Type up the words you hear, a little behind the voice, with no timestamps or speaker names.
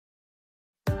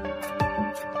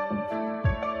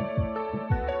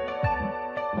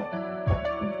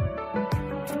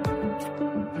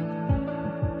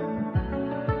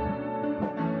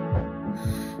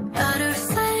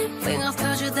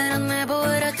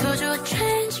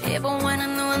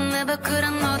never could. I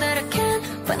know that I can't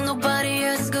find nobody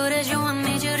as good as you. I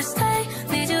need you to stay,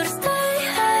 need you to stay.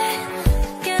 Hey.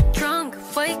 Get drunk,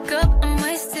 wake up, I'm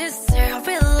wasted here. I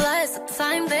realize the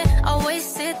time that I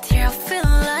wasted here. I feel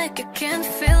like I can't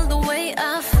feel the way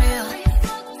I feel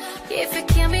if it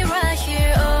can't be right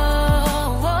here. Oh,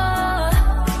 oh,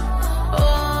 oh,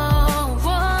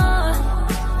 oh,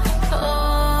 oh,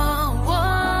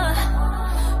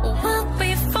 oh. We'll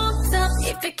be fucked up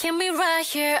if it can't be right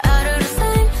here. Out of the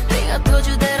same thing, I told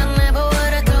you that I never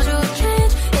would. I told you I'd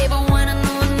change, even when I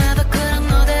knew I never could. I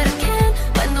know that I can't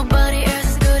find nobody else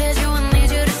as good as you. I need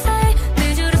you to stay,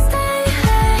 need you to stay.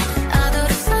 Hey, I do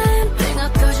the same thing. I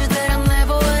told you that I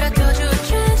never would. I told you I'd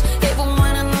change, even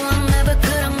when I knew I never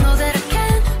could. I know that I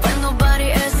can't find nobody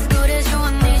else as good as you.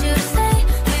 I need you to stay,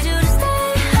 need you to stay.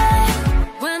 Hey,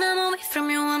 when I'm away from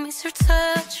you, I miss your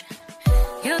touch.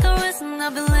 You're the reason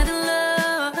I've been letting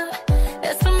love.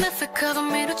 It's a myth that cover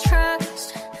me to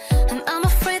trust, and I'm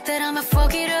afraid that I'ma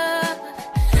fuck it up.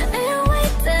 Ain't no way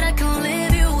that I can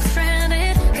leave you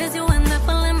stranded, cause you ain't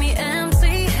never let me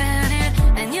empty-handed.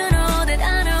 And you know that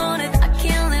I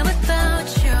can't live without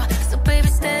you. So baby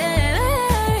stay.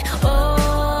 Oh,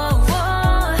 oh,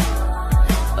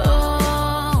 oh,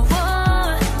 oh,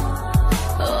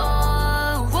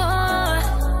 oh, oh.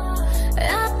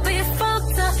 I'll be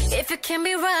fucked up if it can't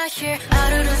be right here.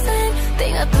 Out of the same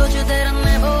thing, I told you that I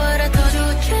never would. I told you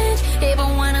I'd change,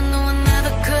 even when I knew I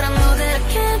never could. I know that I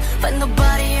can't find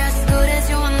nobody as good as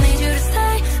you. I need you to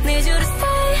stay, need you to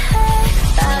stay. Hey,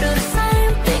 out of the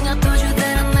same thing, I told you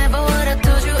that I never would. I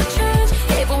told you I'd change,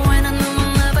 even when I knew I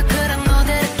never could. I know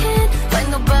that I can't find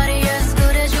nobody as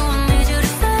good as you. I need you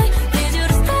to stay, need you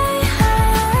to stay. Hey.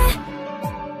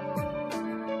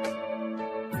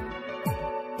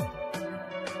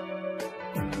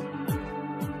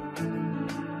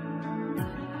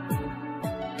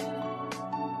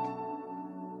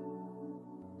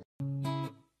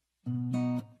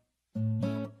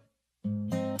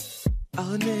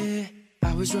 I'll admit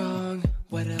I was wrong.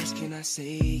 What else can I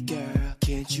say, girl?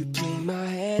 Can't you play my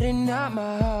head and not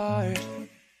my heart?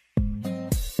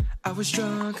 I was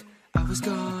drunk, I was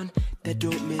gone. That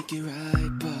don't make it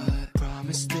right, but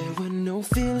promise there were no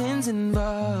feelings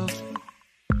involved.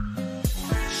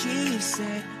 She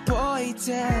said, boy,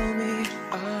 tell me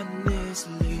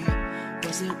honestly,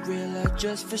 was it real or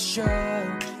just for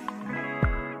show?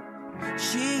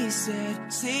 She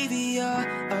said, save your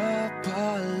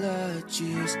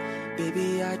apologies.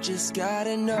 Baby, I just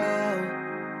gotta know,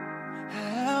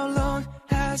 how long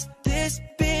has this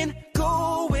been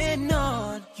going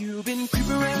on? You've been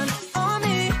creeping around on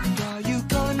me while you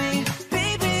calling me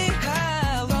baby.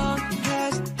 How long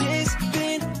has this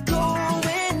been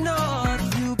going on?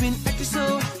 You've been acting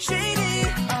so shady.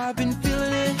 I've been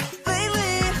feeling it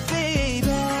lately,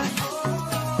 baby.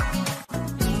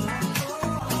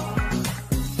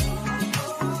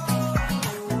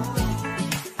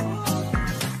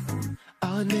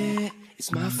 I'll admit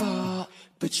it's my fault,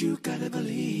 but you gotta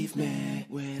believe me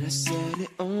when I said it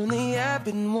only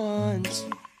happened once.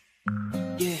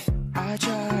 Yeah, I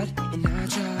tried and I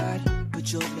tried,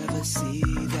 but you'll never see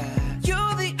that.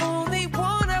 You're the only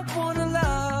one I wanna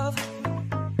love.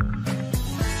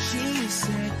 She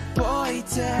said, boy,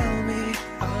 tell me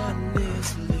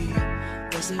honestly,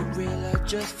 was it real or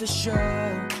just for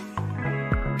show?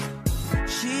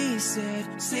 She said,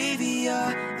 save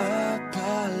your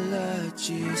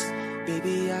apologies.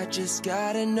 Baby, I just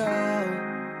gotta know,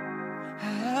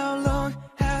 how long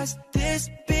has this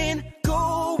been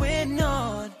going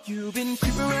on? You've been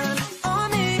creeping around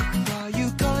on me while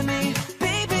you calling me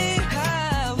baby.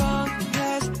 How long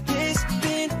has this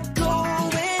been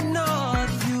going on?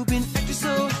 You've been acting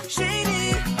so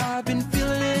shady. I've been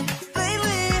feeling it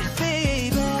lately,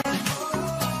 baby.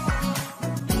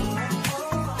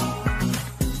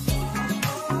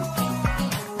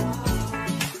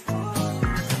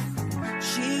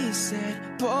 She said,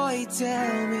 boy,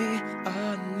 tell me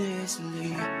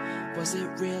honestly, was it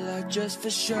real or just for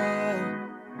show?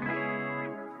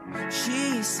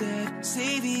 She said,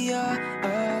 save your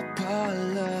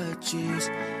apologies.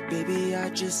 Baby, I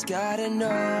just gotta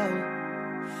know,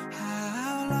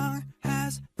 how long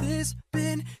has this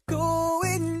been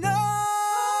going on?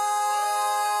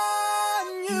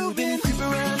 You've been creeping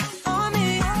around on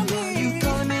me while you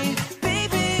calling me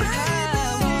baby.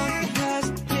 How long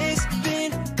has this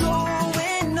been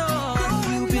going on?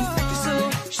 You've been acting so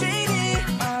shady.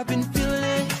 I've been feeling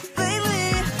it lately.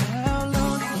 How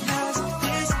long has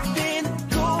this been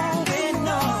going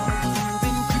on? You've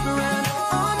been creeping around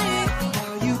on me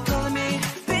while you calling me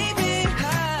baby.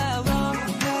 How long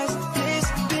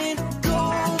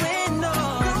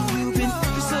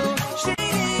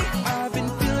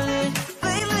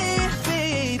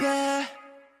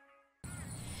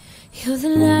You're the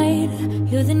light,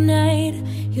 you're the night,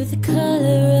 you're the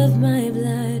color of my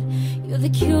blood. You're the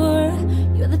cure,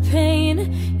 you're the pain,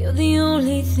 you're the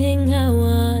only thing I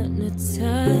wanna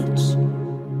touch.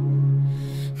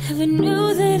 Never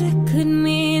knew that it could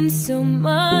mean so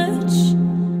much,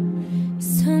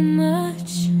 so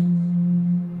much.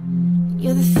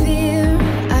 You're the fear,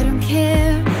 I don't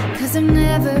care, 'cause I've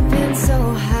never been so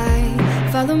high.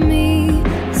 Follow me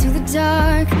to the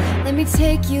dark, let me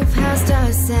take you past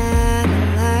our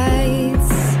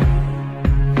satellites.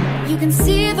 You can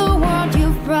see the world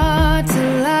you've brought to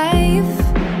life,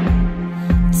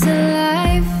 to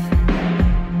life.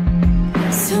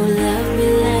 So love me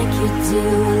like you do,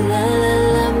 la la,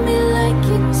 love me like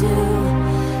you do.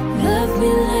 Love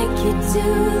me like you do,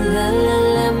 la la,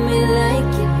 love me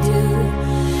like you do.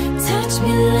 Touch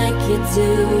me like you do,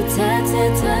 ta ta,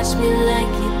 touch me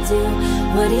like you do.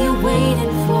 What are you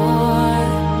waiting for?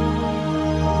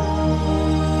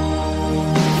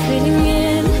 Fading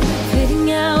in, fading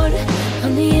out,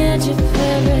 on the edge of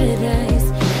paradise.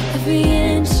 Every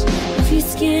inch of your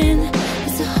skin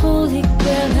is a holy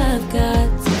grail I've got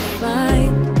to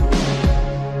find.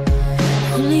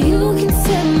 Only you can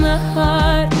set my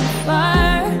heart on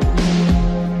fire,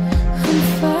 on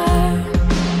fire.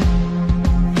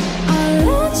 I'll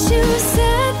let you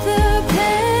set the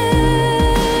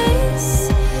pace,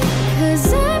 'cause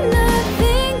I'm not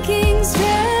thinking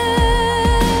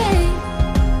straight.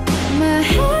 My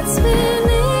head's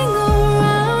spinning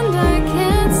around, I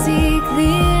can't see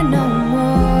clear no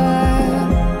more.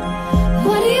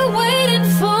 What are you waiting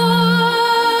for?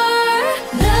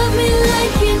 Love me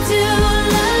like you do,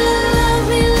 la la, love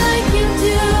me like you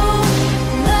do.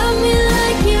 Love me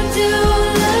like you do,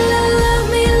 la la, love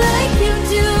me like you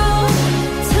do.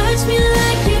 Touch me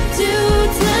like you do,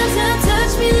 ta ta,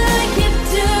 touch me like you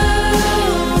do.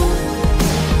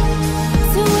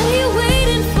 So what are you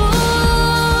waiting for?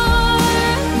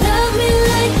 Love me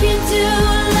like you do,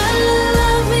 la la,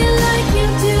 love me like you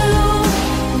do.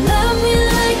 Love me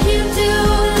like you do,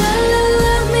 la la,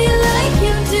 love me like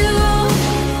you do.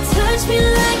 Touch me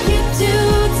like you do,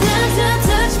 ta ta,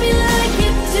 touch me like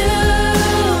you do.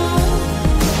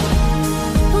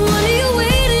 What are you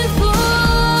waiting for?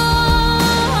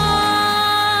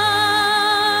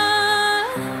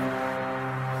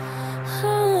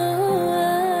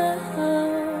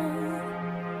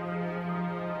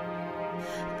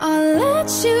 I'll let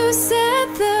you set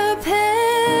the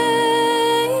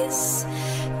pace,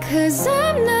 'cause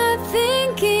I'm not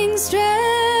thinking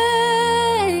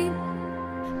straight.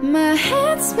 My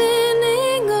head's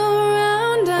spinning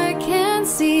around, I can't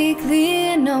see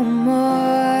clear no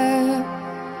more.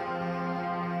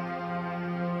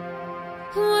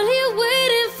 What are you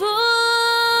waiting for?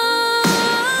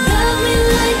 Love me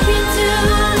like you do,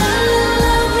 la la,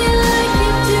 love me like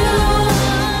you do.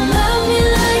 Love me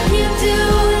like you do,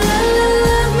 la la,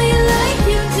 love me like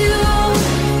you do.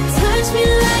 Touch me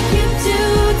like you do,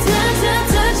 ta ta,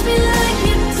 touch me like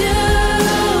you do.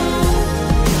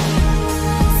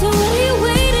 So what are you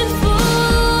waiting for?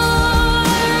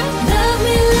 Love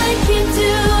me like you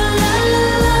do, la la,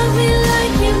 love me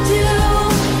like you do.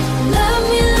 Love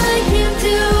me like you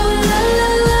do, la la,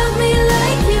 love me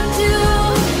like you do.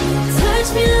 Touch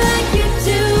me like you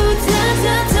do, ta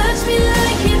ta, touch me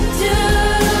like you do.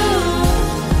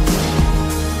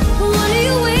 What are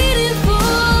you waiting for?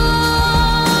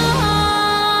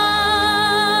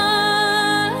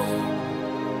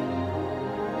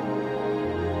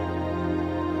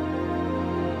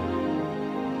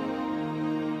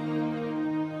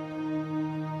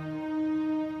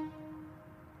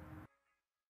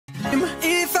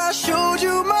 If I showed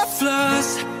you my flaws,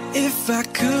 if I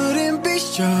couldn't be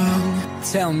strong,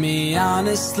 tell me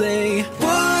honestly,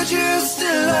 would you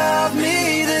still love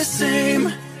me the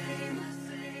same?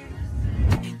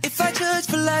 If I judge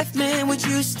for life, man, would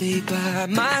you stay by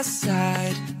my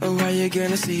side? Or are you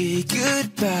gonna say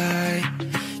goodbye?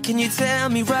 Can you tell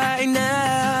me right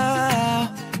now?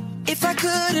 If I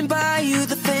couldn't buy you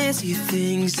the fancy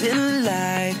things in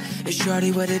life,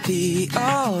 shorty, would it be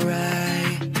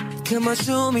alright? Come on,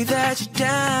 show me that you're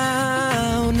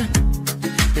down.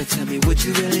 Now tell me, would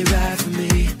you really ride for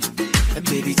me? And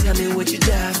baby, tell me, would you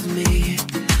die for me?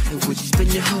 And would you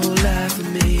spend your whole life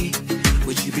with me?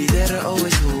 Would you be there to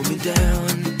always hold me down?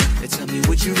 And tell me,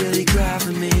 would you really cry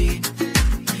for me?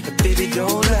 And baby,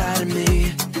 don't lie to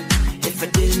me. If I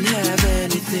didn't have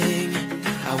anything,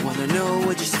 I wanna know,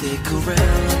 would you stick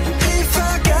around? If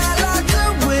I got locked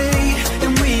away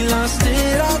and we lost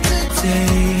it all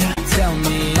today, tell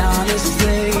me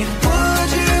honestly,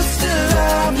 would you still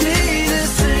love me the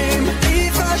same?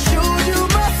 If I showed you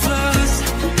my flaws,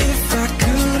 if I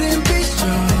couldn't be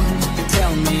strong,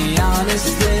 tell me honestly.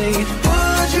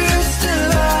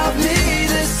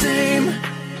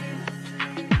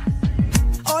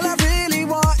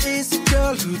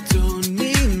 don't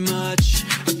need much,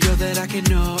 a girl that I can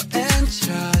know and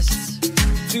trust,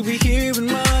 to be here when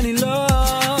money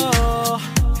low.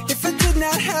 If I did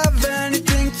not have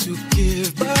anything to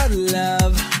give but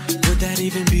love, would that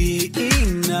even be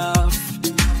enough?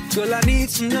 Girl, I need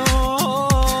to know.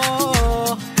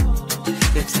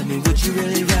 Now tell me, would you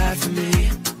really ride for me?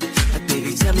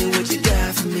 Baby, tell me, would you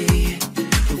die for me?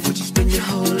 Or would you spend your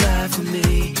whole life for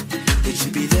me? Would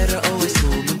you be there to always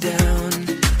hold me down?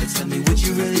 And tell me, would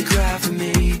you really cry for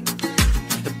me?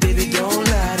 But baby, don't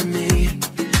lie to me.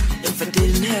 If I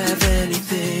didn't have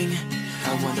anything,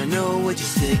 I wanna know, would you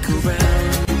stick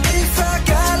around? If I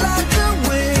got locked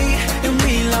away and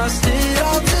we lost it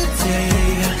all today,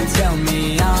 tell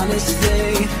me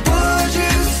honestly, would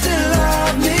you still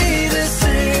love me the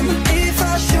same? If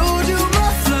I showed you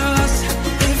my flaws,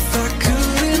 if I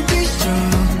couldn't be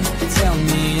strong, tell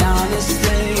me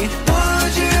honestly,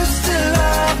 would you still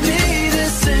love me the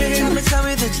same? Tell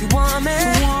me that you want me.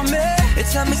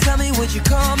 Tell me, would you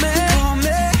call me?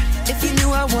 If you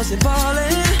knew I wasn't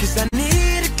ballin', 'cause I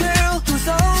need a girl who's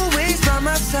always by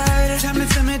my side. Tell me,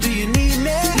 do you need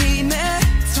me?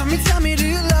 Tell me, do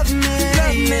you love me?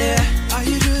 Are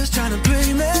you just trying to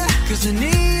play me? 'Cause I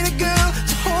need a girl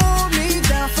to hold me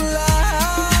down for life.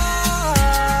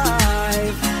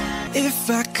 If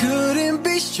I couldn't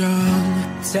be strong,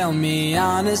 tell me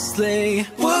honestly,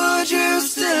 would you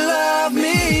still love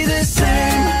me the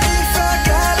same? If I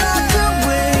got locked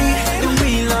away and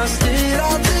we lost it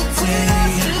all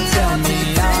today, tell me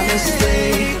honestly,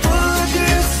 would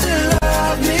you still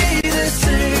love me the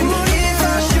same? If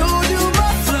I showed you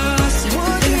my flaws,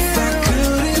 if I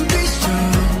couldn't be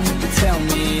strong, tell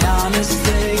me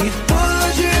honestly,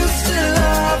 would you still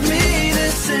love me the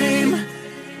same?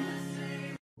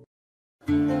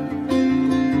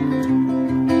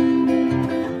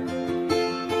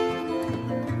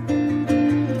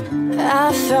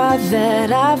 I thought that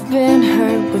I've been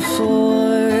hurt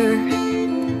before,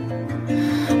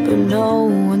 but no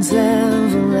one's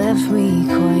ever left me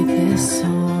quite this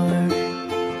sore.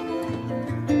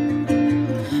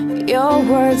 Your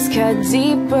words cut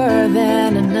deeper than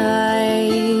a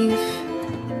knife.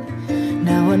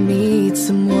 Now I need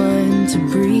someone to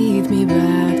breathe me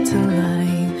back to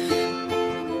life.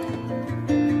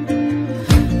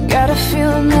 Got a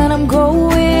feeling that I'm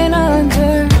going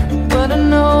under, but I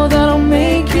know that I'll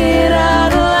make it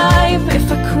out alive if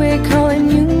I quit calling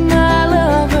you my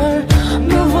lover.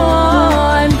 Move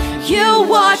on. You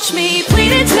watch me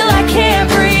bleed until I can't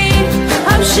breathe.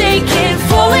 I'm shaking,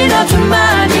 falling onto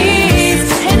my knees.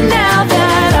 And now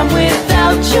that I'm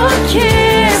without your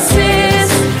kisses,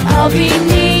 I'll be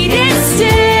needing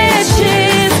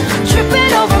stitches,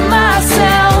 tripping over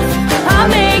myself.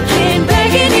 I'm aching,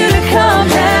 begging you to come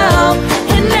help.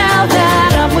 And now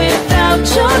that I'm without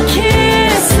your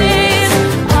kisses,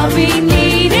 I'll be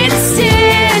needing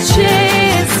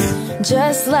stitches.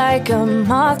 Just like a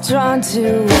moth drawn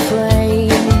to a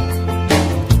flame.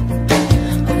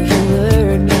 Oh, you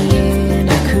lured me in,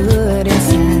 I couldn't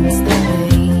sense the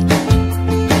pain.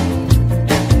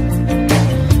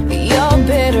 Your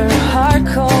bitter heart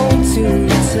cold to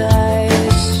the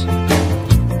touch.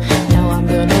 Now I'm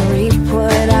gonna reap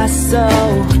what I sow.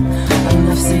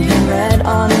 Enough seeing red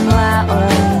on my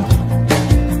own.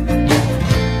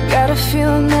 Got a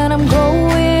feeling that I'm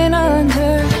going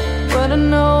under, but I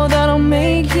know that I'll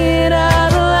make it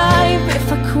out alive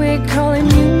if I quit calling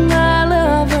you my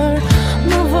lover.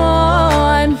 Move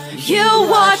on. You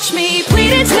watch me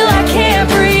bleed until I can't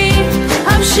breathe.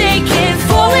 I'm shaking,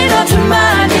 falling onto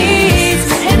my knees.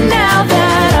 And now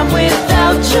that I'm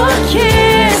without your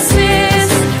kisses,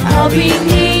 I'll be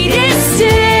needing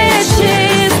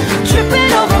stitches,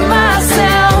 tripping over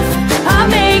myself.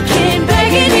 I'm aching,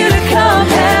 begging you to come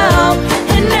help.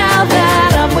 And now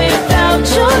that I'm without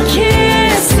your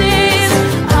kisses,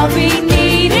 I'll be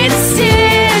needing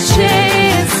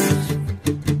stitches.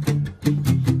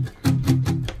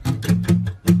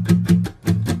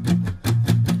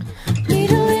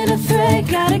 Needle in a thread,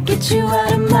 gotta get you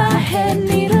out of my head.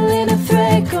 Needle in a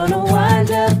thread, gonna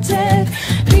wind up dead.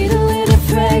 Needle in a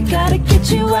thread, gotta get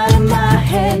you out of my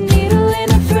head. Needle in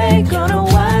a thread, gonna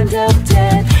wind up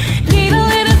dead. Needle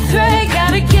in a thread,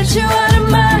 gotta get you out of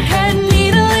my head.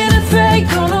 Needle in a thread,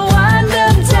 gonna wind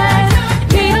up dead.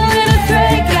 Needle in a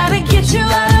thread, gotta get you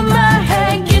out of my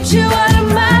head. Get you out of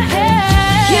my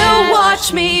head. You watch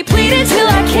me bleed until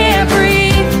I can't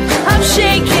breathe. I'm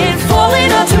shaking,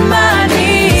 falling onto my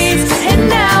knees. And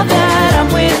now that I'm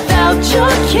without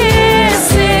your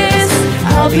kisses,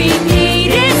 I'll be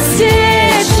needing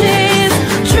stitches,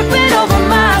 tripping over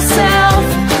myself.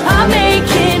 I'm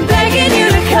aching, begging you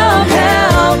to come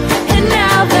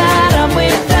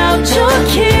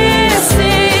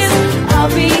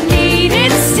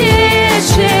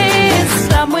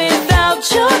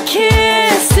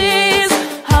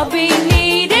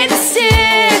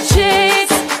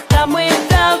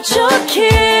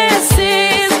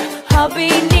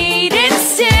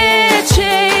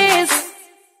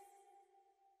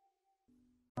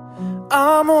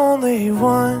only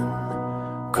one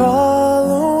call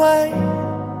away.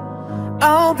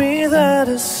 I'll be there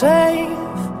to save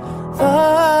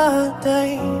the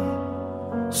day.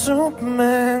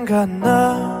 Superman got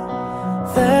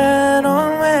nothing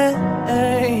on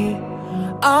me.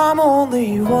 I'm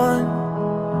only one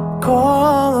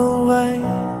call away.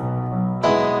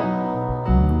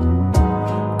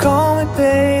 Call me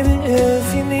baby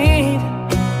if you need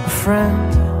a friend.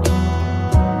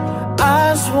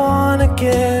 I just wanna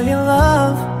give you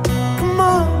love. Come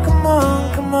on, come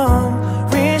on, come on.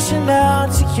 Reaching out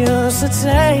to you, so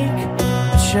take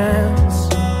a chance.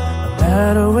 No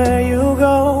matter where you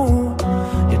go,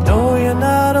 you know you're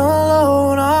not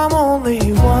alone. I'm only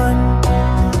one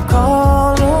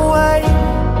call away.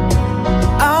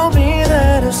 I'll be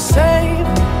there to save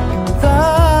the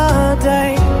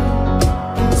day.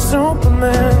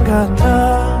 Superman got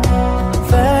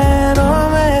nothing on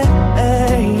me.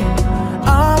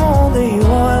 I'm only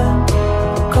one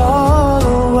call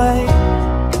away.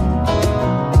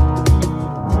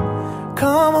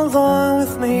 Come along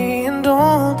with me and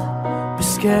don't be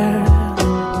scared.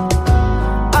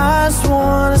 I just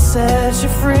wanna set you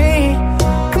free.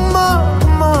 Come on,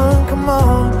 come on, come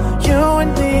on. You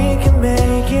and me can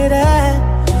make it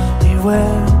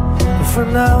anywhere. But for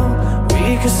now, we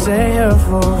could stay here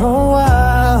for a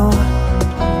while.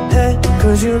 Hey,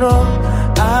 'cause you know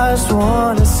I just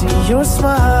wanna see your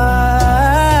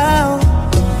smile.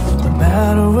 No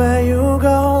matter where you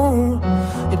go,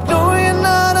 you know you're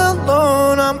not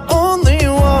alone. I'm only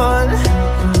one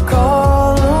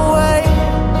call away.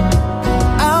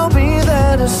 I'll be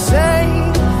there to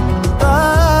save the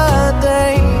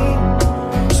day.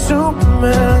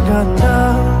 Superman got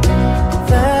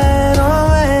nothing on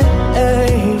me.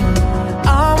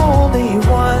 I'm only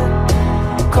one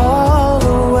call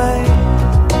away.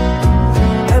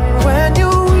 And when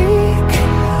you're weak,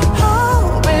 I'll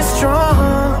be strong.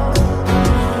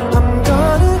 I'm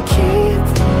gonna keep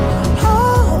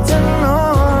holding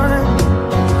on.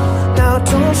 Now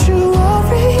don't you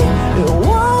worry, it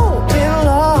won't be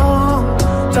long,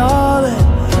 darling.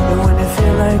 And when you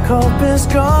feel like hope is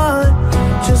gone,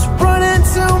 just run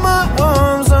into my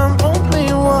arms. I'm only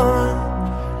one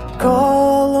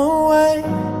call away.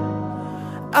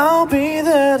 I'll be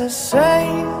there to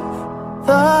save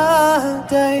the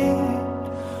day.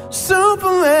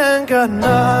 Superman got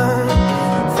nothing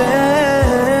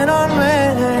on me.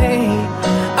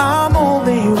 I'm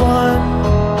only one.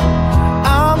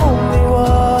 I'm only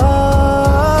one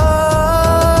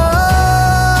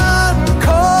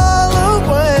call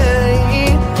away.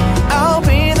 I'll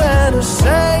be there to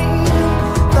save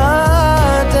the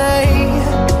day.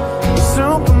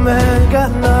 Superman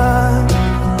got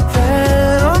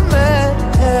nothing on me.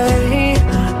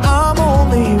 I'm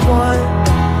only one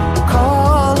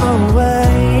call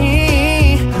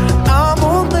away. I'm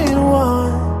only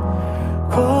one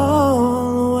call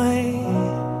away.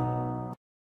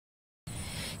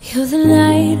 You're the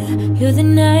light, you're the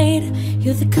night,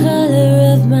 you're the color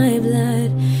of my blood.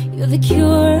 You're the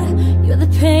cure, you're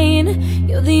the pain,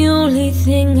 you're the only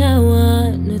thing I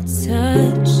wanna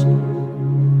touch.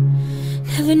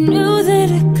 Never knew that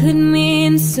it could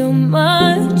mean so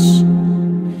much,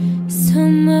 so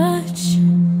much.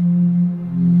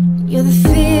 You're the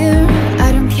fear, I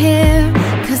don't care,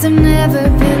 'cause I've never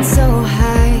been so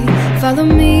high. Follow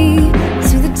me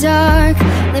to the dark,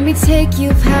 let me take you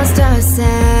past our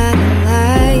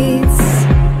satellites.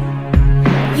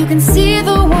 You can see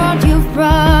the world you've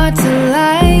brought to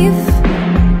life,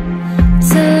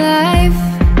 to life.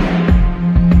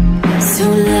 So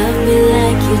love me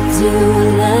like you do,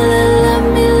 la la, love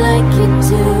me like you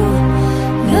do.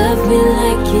 Love me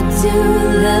like you do,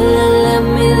 la la, love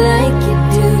me like you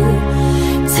do.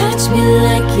 Touch me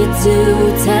like you do,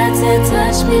 ta ta,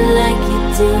 touch me like you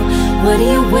do. What are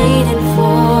you waiting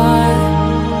for?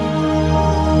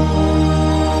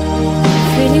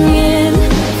 Fading in,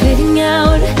 fading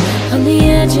out, on the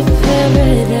edge of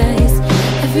paradise.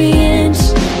 Every inch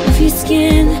of your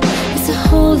skin is a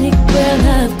holy grail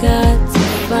I've got to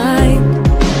find.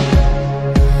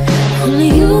 Only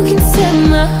you can set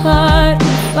my heart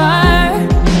on fire,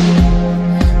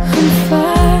 on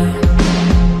fire.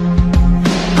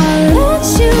 I'll let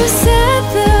you set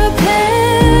the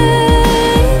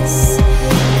pace,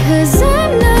 'cause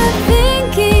I'm not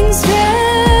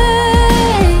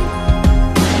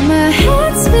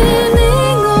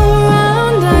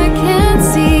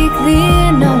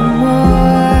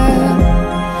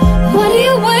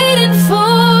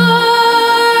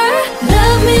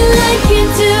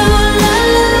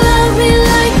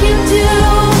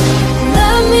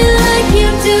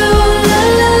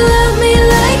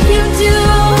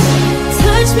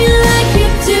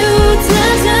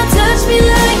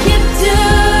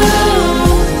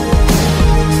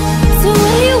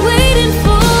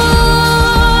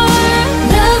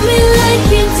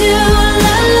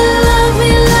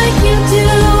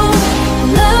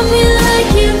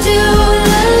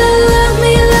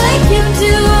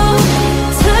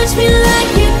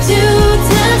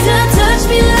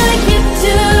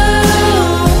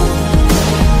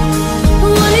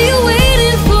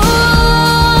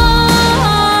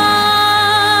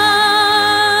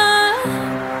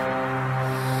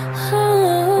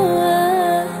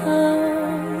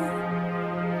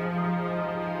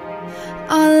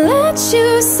I'll let you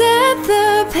set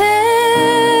the pace,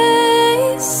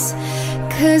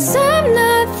 'cause I'm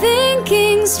not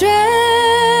thinking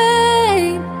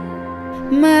straight.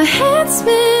 My head's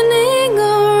spinning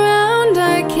around,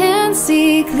 I can't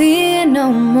see clear no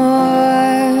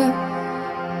more.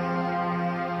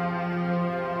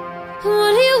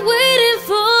 What are you waiting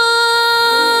for?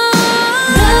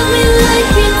 Love me like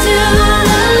you do.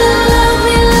 Love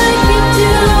me like you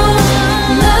do.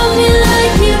 Love me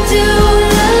like you do.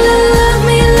 Love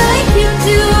me like you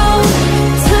do.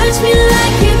 Touch me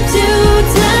like you do.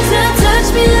 Touch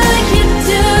me like you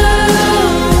do.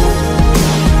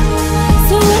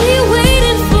 So what are you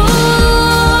waiting for?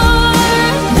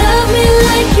 Love me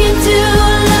like you do.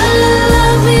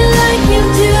 Love me like you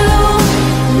do.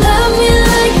 Love me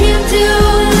like you do.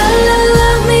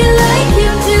 Love me like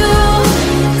you do.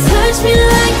 Touch me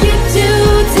like you do.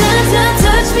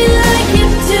 Touch me like you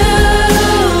do.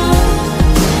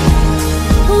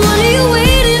 What are you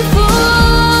waiting for?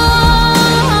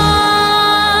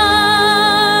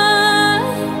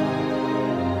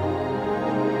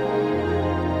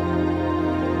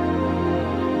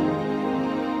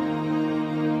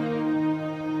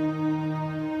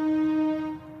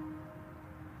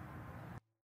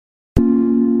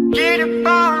 Get up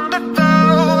on the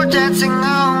floor, dancing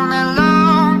all night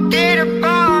long. Get up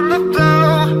on the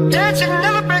floor, dancing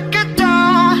till the break of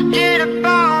dawn. Get up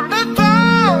on the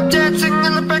floor, dancing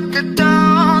till the break of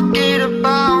dawn. Get up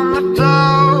on the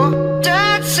floor,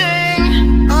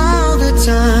 dancing all the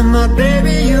time. My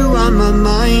baby, you on my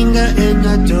mind, and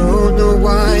I don't know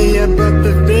why, but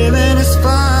the feeling is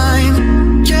fine.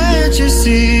 Can't you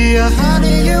see,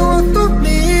 honey, you are for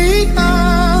me?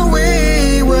 Oh, we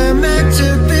were meant to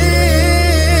be.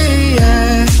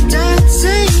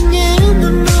 Dancing in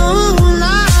the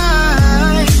moonlight,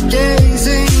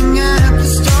 gazing at the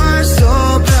stars so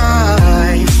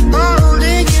bright,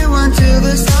 holding you until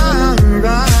the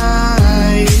sunrise,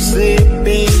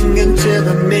 sleeping until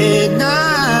the midnight.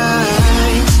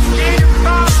 Get up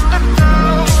on the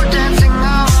floor, dancing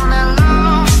all night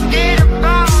long. Get up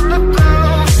on the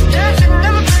floor, dancing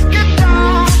till the break of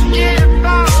dawn. Get up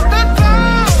on the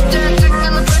floor, dancing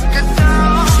till the break of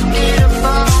dawn. Get up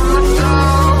on the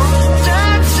floor,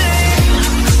 dancing.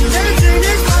 Dancing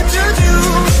is what you do.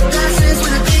 Dance is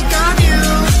when I think of you.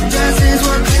 Dance is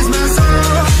what clears my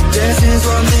soul. Dance is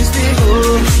what makes me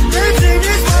whole. Dancing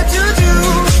is what you do.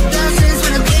 Dance is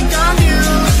when I think of you.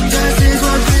 Dance is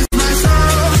what clears my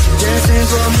soul. Dance is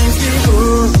what makes me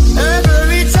whole.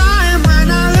 Every time when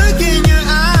I look in your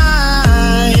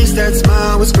eyes, that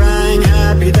smile was crying,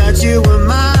 happy that you were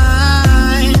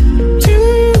mine. Do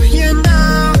you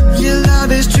know your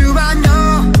love is true? I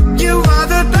know you are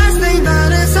the best thing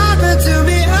that has happened to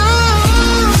me. Oh,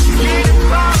 get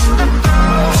up on the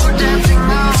floor, dancing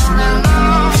all night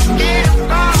long. Get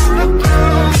up on the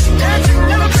floor, dancing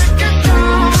till the break of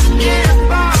dawn. Get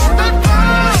up on the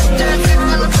floor, dancing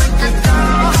till the break of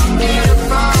dawn. Get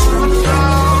up on the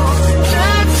floor,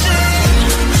 dancing.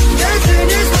 Dancing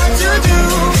is what you do.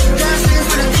 Dance is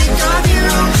when I think of you.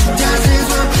 Dance is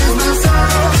what clears my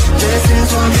soul. Dance is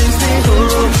what makes me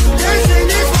whole. Dancing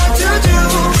is what you do.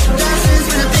 Dance is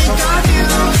when I think of you.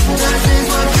 Dance is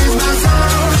what clears my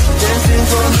soul. Dance is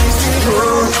what makes me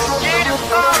whole. Get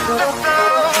up on the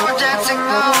floor, dancing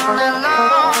all night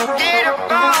long. Get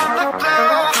up on the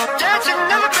floor, dancing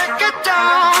till the break of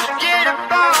dawn. Get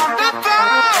up on the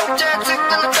floor, dancing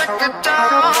till the break of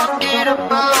dawn. Get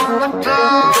up on the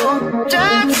floor,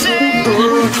 dancing.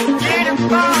 Get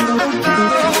up on the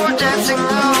floor, dancing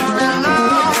all night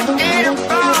long. Get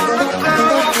up on the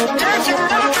floor, dancing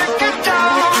till the break of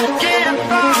dawn. Get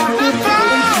up on the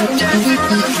floor, dancing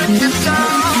till the break of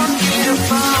dawn. Get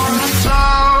up on the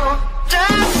floor,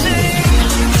 dancing.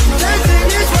 Dancing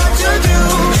is what you do.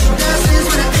 Dance is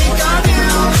when I think of you.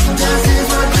 Dance is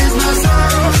what clears my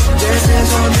soul. Dance is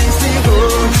what makes me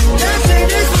whole. Dancing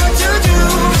is what you do.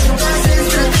 Dance is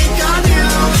when I think of you.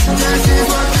 Dance is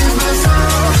what clears my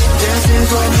soul. Dance is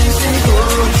what makes me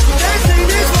whole. Dancing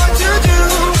is what you do.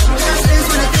 Dance is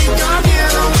when I think of you.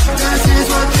 Dance is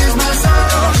what clears my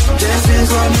soul. Dance is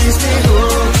what makes me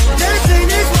whole. Dancing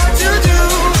is what you do.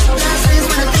 Dance is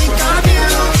when I think of you.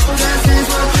 Dance is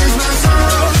what clears my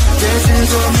soul. Dance is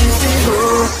what makes me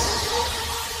whole.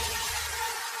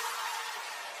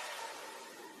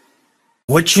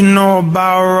 What you know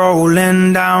about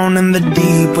rolling down in the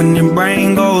deep? When your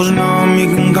brain goes numb, you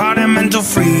can call it mental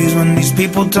freeze. When these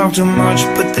people talk too much,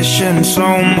 put this shit in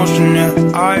slow motion,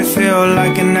 yeah. I feel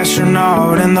like an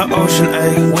astronaut in the ocean,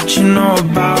 ayy. What you know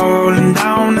about rolling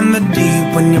down in the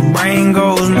deep? When your brain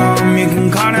goes numb, you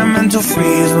can call it mental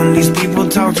freeze. When these people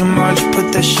talk too much,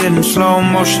 put this shit in slow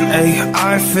motion, ayy.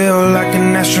 I feel like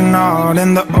an astronaut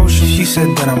in the ocean. She said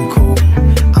that I'm cool,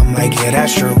 I'm like, yeah,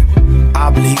 that's true. I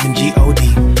believe in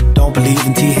G-O-D, don't believe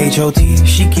in T-H-O-T.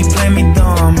 She keep playing me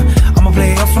dumb, I'ma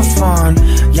play up for fun.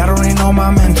 Y'all don't really know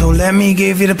my mental, let me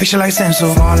give you the picture like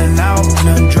stencil. Falling out in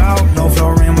a drought, no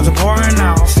fluorine was pouring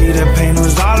out. See the pain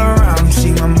was all around,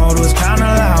 see my motor was kinda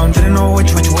loud. Didn't know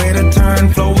which way to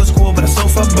turn, flow was cool but I so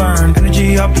far burned.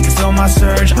 Energy up, you can feel my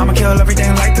surge, I'ma kill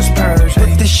everything like this purge.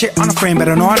 Put this shit on a frame,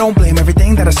 better know I don't blame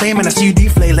everything that I say, man, I see you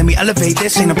deflate. Let me elevate,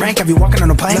 this ain't a prank, have you walking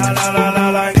on a plane? La la la la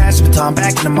la. Pass the baton,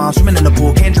 back in the mom, swimming in the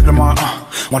pool, can't drink tomorrow.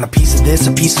 Want a piece of this,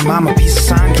 a piece of mine, a piece of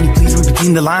sign. Can you please read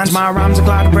between the lines? My rhymes are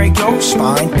glad to break your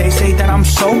spine. They say that I'm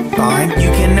so fine, you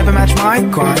can never match my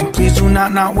grind. Please do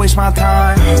not waste my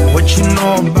time. What you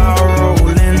know about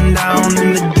rolling down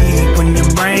in the deep? When your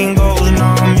brain goes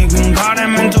numb, you can call that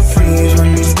mental freeze.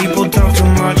 When these people talk too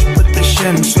much, put this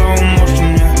shit in slow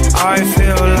motion, yeah. I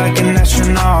feel like an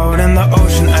astronaut in the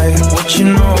ocean, ayy. What you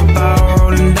know about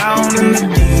rolling down in the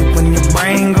deep? When your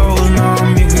brain goes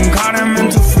numb, you can call that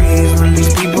mental freeze. When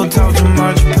these people talk too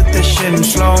much, put this shit in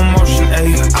slow motion,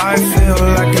 ayy. I feel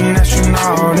like an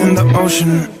astronaut in the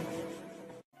ocean.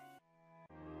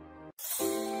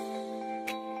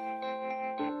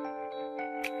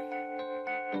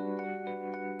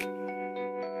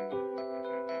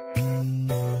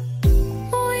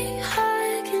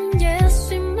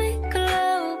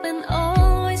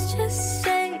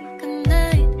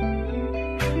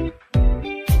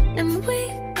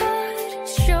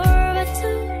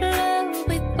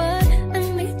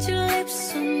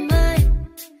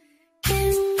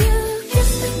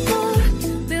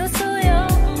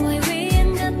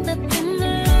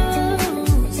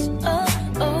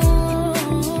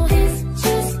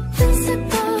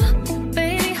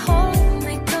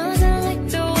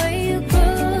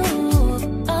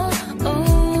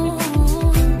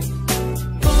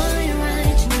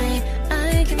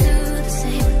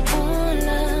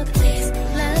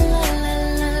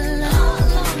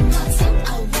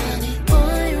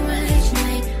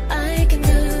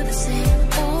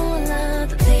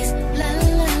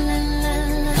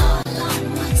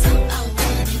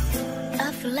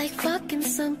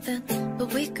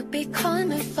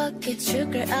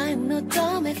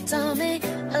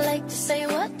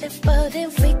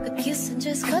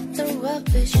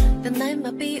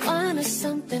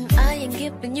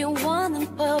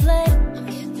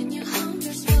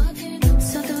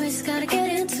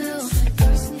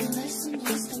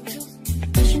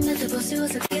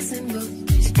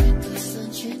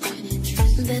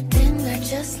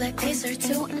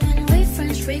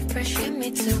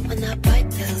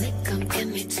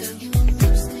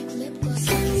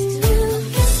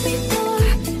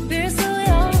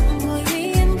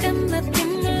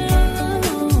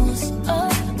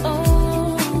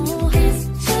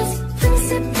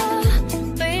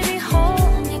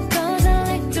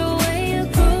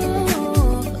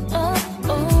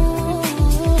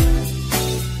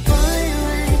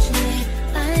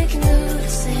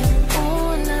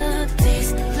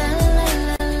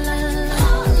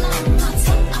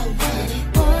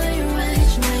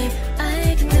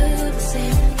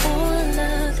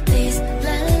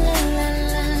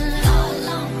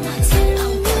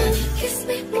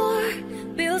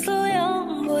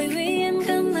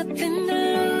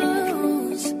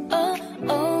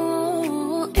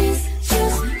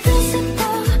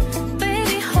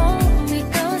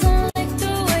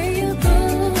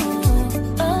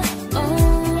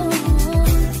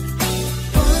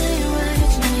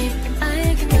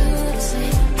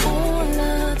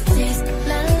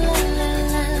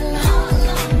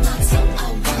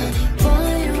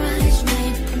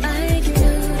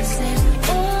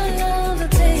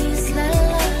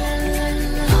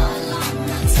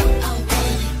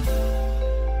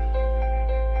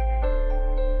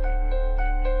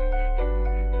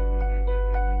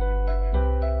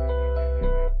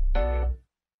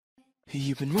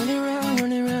 You've been running around,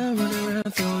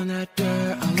 throwing that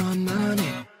dirt all on my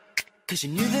name. Cause you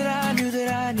knew that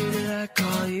I'd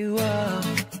call you up.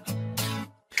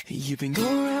 You've been go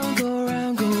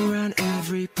around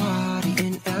every party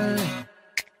in LA.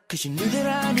 Cause you knew that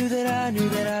I'd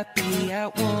be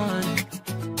at one.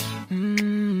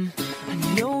 I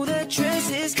know that dress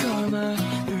is karma,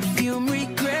 perfume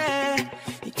regret.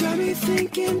 You got me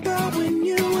thinking about when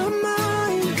you were mine.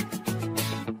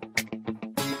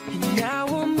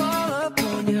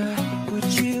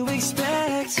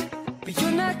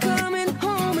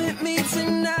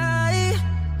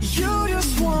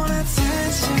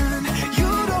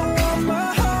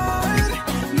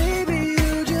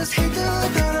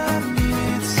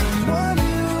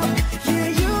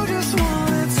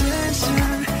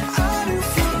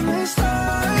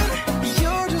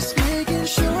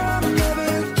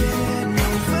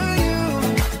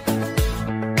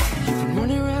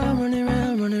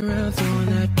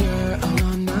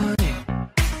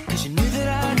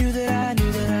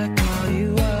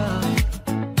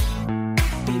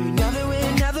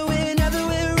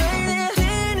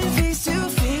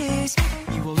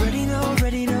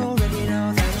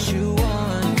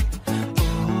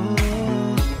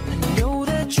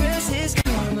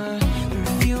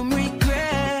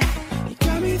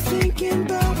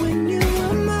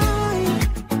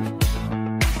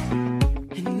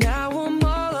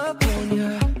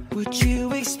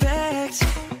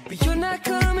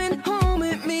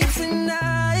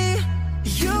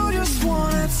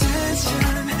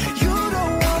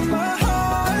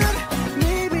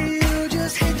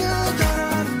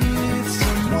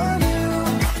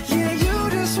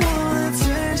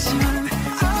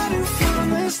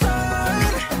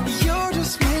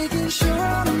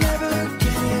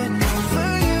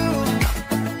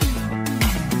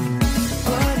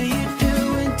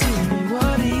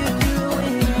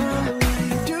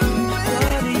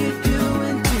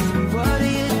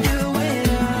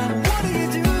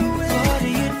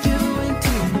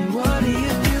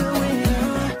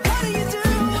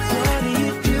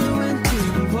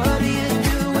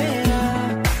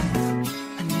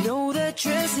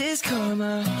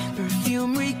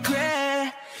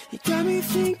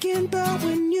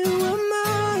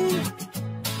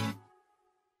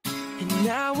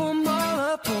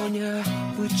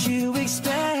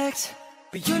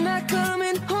 you're not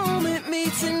coming home with me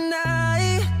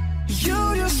tonight.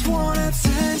 You just want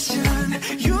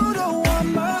attention, you don't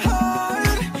want my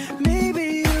heart.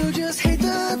 Maybe you just hate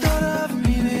the thought of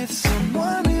me with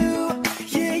someone new.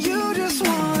 Yeah, you just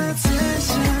want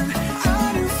attention,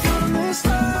 I knew from the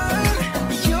start.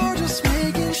 You're just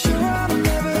making sure I'm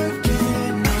never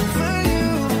getting over you.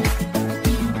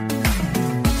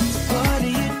 What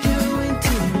are you doing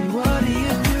to me? What are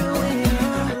you doing?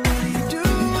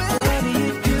 What are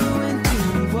you doing? What are you doing to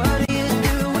me? What are you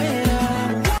doing? What are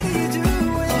you doing?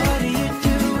 What are you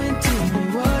doing to me?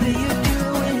 What are you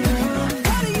doing?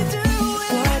 What are you doing?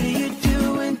 What are you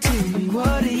doing to me?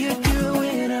 What are you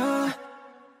doing?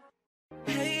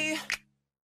 Hey,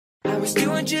 I was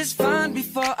doing just fine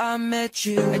before I met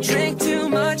you. I drank too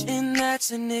much and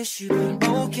that's an issue.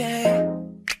 Okay.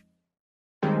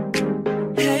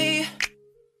 Hey,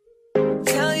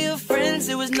 tell your friends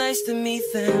it was nice to meet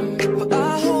them, but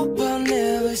I hope I'll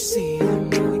never see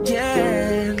them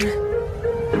again.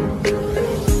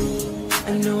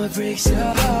 I know it breaks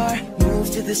your heart.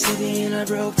 Moved to the city and I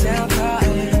broke down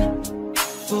crying.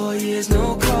 4 years,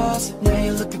 no calls. Now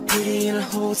you're looking pretty in a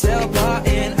hotel bar,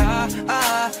 and I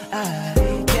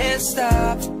can't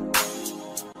stop.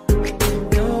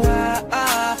 No,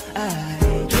 I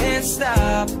can't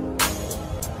stop.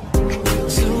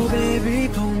 So baby,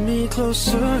 pull me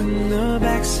closer in the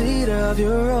backseat of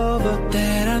your Rover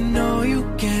that I know you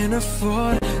can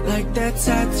afford, like that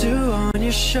tattoo on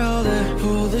your shoulder.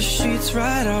 Pull the sheets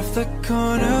right off the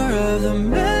corner of the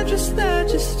mattress that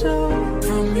you stole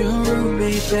from your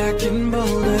roommate back in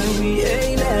Boulder. We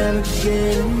ain't ever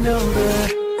getting older.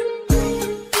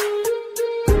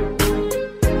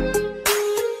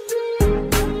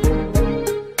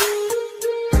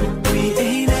 We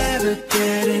ain't ever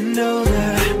getting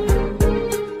older.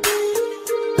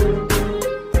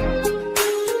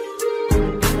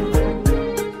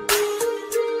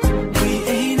 We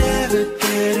ain't ever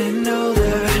getting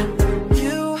older.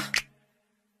 You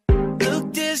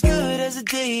looked as good as the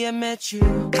day I met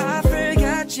you. I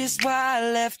forgot just why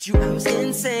I left you. I was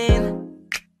insane.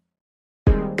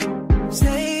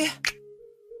 Stay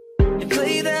and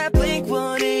play that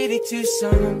Blink-182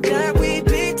 song that we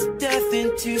beat to death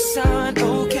in Tucson.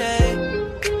 Okay,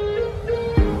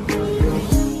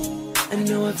 I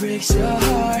know it breaks your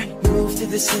heart. Moved to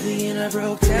the city and I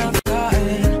broke down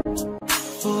crying.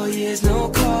 4 years, no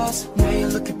calls. Now you're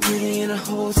looking pretty in a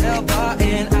hotel bar,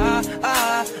 and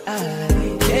I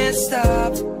can't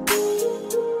stop.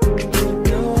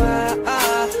 No,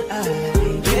 I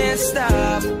can't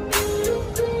stop.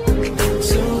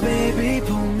 So baby,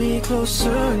 pull me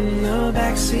closer in the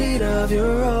backseat of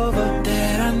your Rover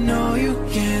that I know you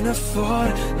can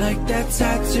afford, like that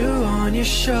tattoo on your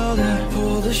shoulder.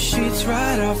 Pull the sheets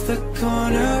right off the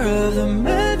corner of the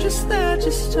mattress that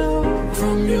you stole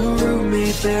from your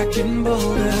roommate back in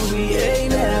Boulder. We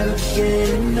ain't ever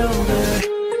getting older.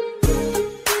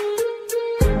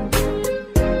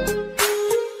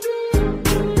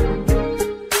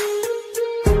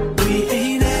 We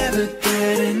ain't ever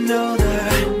getting older.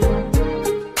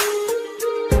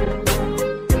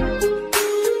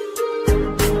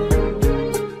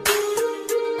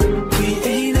 We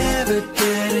ain't ever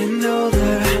getting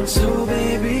older. So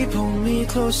baby, pull me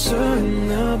closer in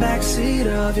the backseat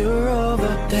of your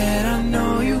Rover that I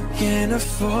know you can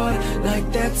afford,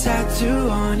 like that tattoo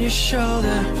on your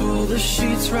shoulder. Pull the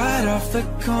sheets right off the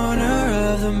corner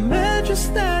of the mattress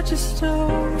that you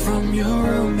stole from your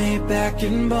roommate back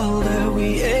in Boulder.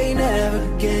 We ain't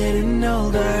ever getting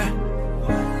older.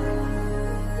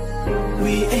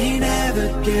 We ain't ever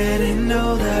getting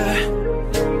older.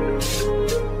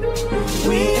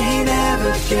 We ain't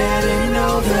ever getting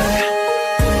older.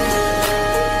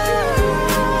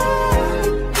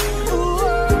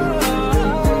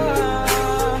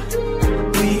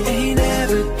 We ain't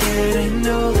ever getting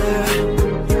older.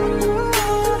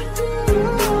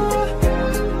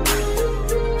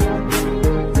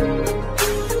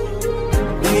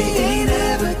 We ain't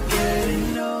ever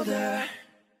getting older.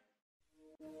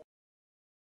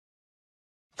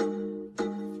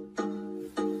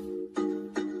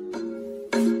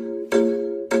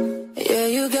 Yeah,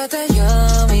 you got that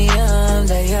yummy,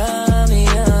 that yummy,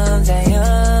 that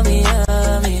yummy,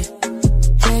 yummy.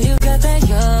 Yeah, you got that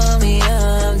yummy,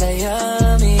 that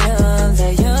yummy,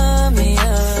 that yummy,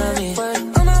 yummy. Word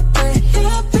on my way,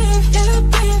 yeah, babe, yeah,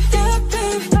 babe, yeah,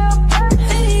 babe.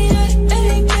 Hey, hey,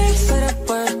 hey, babe. Say that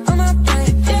word on my way,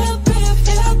 yeah, babe,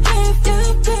 yeah, babe, yeah,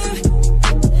 babe.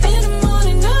 In the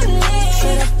morning, not late.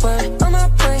 Say that word on my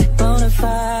way,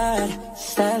 bonafide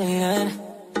stallion.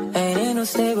 Ain't in no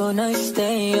stable, now you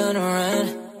stay on the run.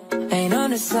 Ain't on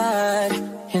the side,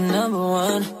 you're number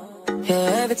one.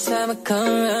 Yeah, every time I come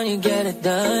around, you get it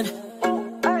done.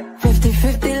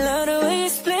 50-50, love the way you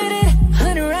split it.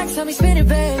 100 racks on me, spin it,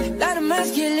 babe. Light a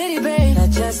match, get litty, babe. That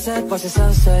jet set, watch the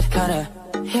sunset, kinda.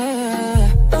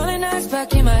 Yeah, rolling eyes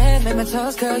back in my head, make my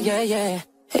toes curl, yeah, yeah.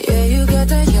 Yeah, you got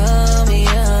that yummy,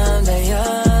 yum, that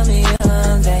yummy,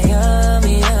 yum, that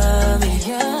yummy, yummy,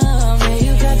 yum. Yeah,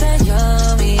 you got that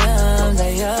yummy, yum,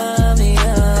 that yummy,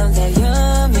 yum, that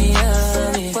yummy,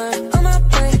 yummy. Word on my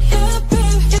brain, yeah,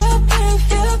 babe, yeah, babe,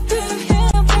 yeah, babe,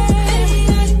 yeah,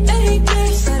 babe. Any day,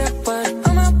 say that word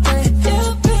on my brain, yeah,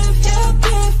 babe, yeah,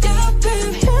 babe, yeah,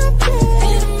 babe, yeah, babe.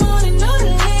 In the morning, on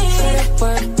the lane, say that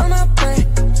word on my brain.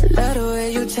 Love the way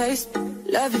you taste.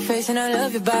 Love your face and I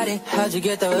love your body. How'd you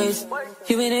get that waist?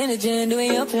 You been in the gym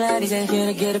doing your Pilates and can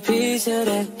I get a piece of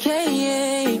that? Yeah,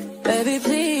 yeah, baby,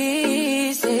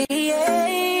 please say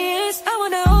yes. I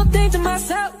want the whole thing to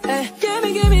myself. Hey, give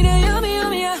me that yummy,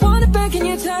 yummy. I want it back in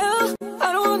your tail.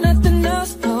 I don't want nothing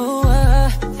else. No,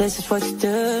 this is what you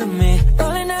do to me.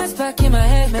 Rolling eyes back in my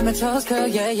head, make my toes curl.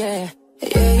 Yeah, yeah.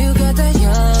 Yeah, you got that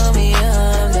yummy,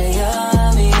 yum, that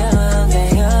yummy, yum,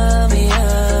 that yummy, yummy.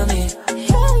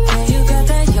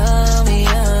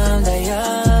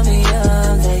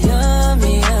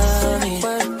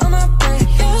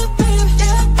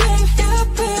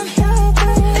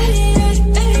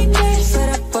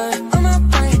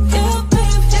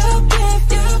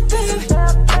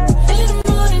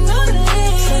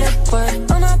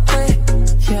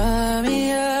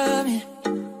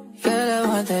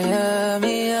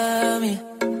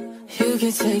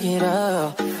 Take it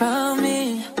all from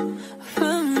me,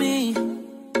 from me.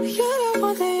 You're the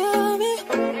one that yummy.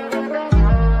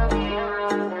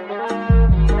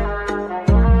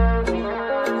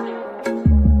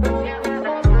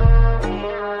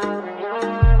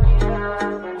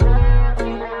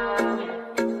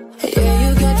 Yeah, you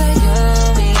got that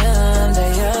yummy, yum,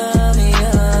 that yummy,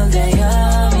 yum, that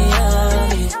yummy,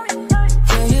 yummy.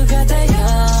 Yeah, you got that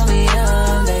yummy,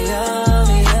 yum, that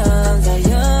yummy, yum, that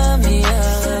yummy,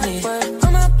 yummy. Word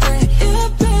on my brain, yeah,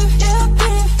 babe, yeah,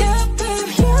 babe, yeah, babe,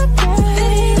 yeah,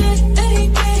 babe. Any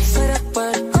day, say that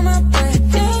word on my brain,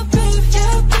 yeah, babe,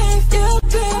 yeah, babe, yeah,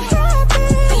 babe, yeah,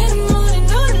 babe. In the morning,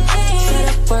 on the lane, say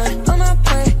that word on my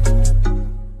brain.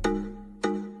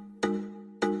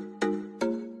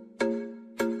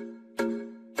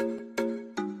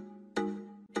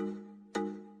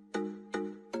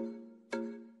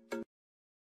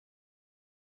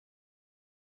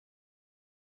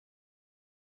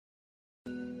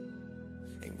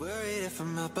 Ain't worried if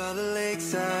I'm up by the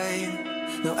lakeside.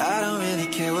 No, I don't really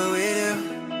care what we do,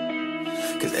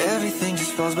 'cause everything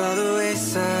just falls by the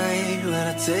wayside when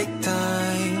I take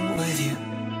time with you.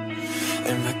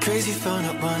 Am I crazy for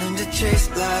not wanting to chase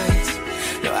lights?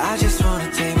 No, I just want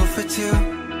a table for two.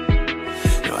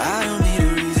 No, I don't need a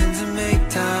reason to make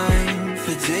time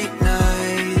for date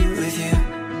night with you.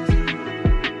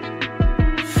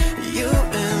 You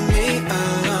and me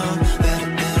alone,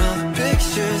 better than all the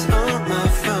pictures on my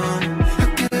phone. How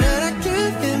could I not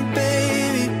give in,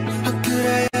 baby? How could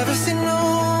I ever say no?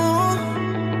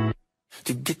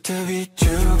 Too good to be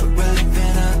true, but we're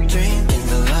living our dream. In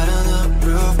the light on the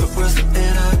roof, but we're still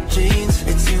in our jeans.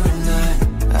 It's you and I,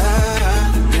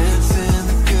 dancing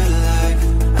the good life.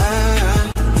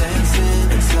 Dancing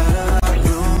inside of our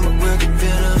room, but we're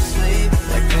giving up slow.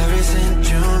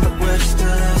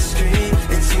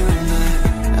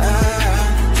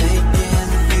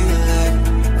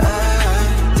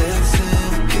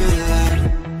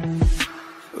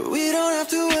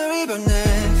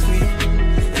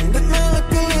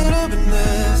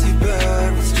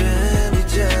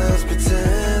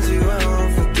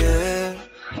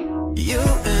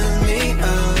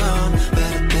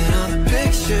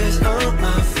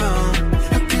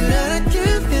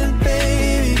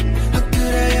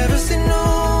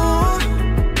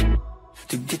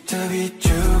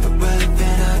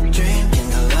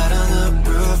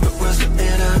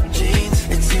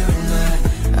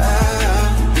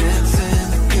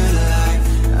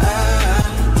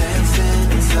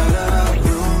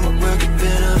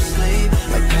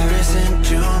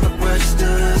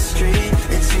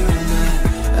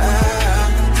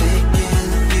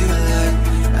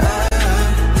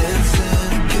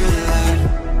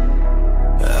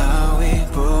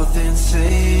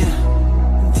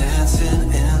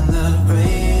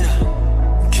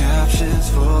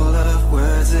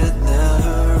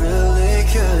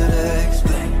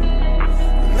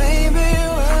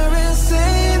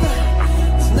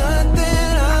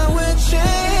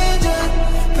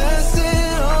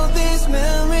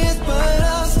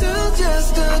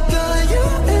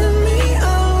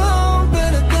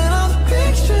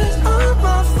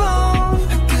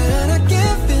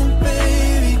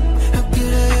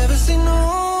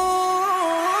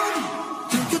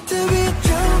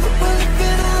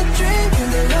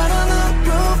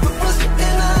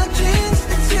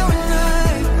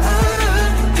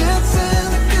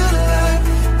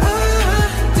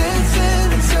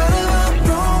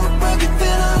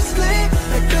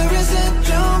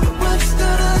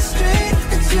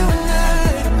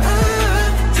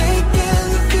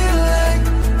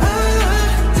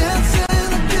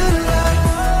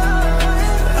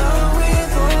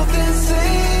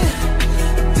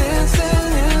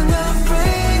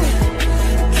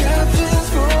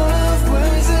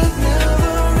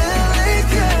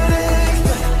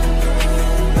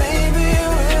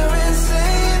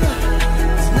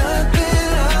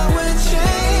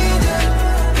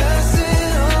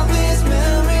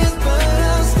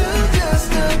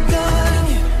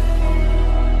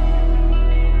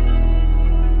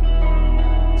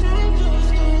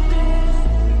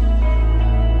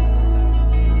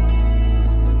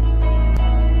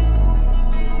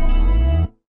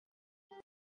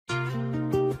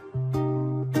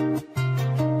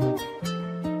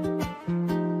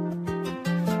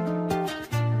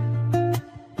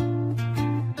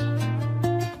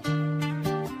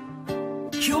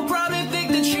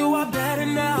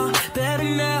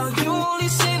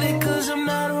 say that cause I'm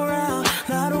not around,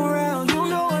 not around. You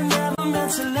know I never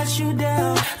meant to let you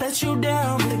down, let you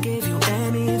down. Would've gave you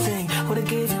anything, would've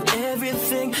gave you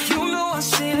everything. You know I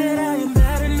say that I am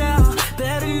better now,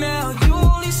 better now. You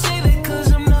only say that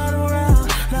cause I'm not around,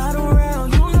 not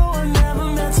around. You know I never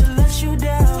meant to let you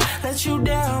down, let you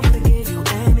down. Would've gave you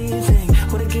anything,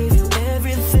 would've gave you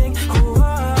everything.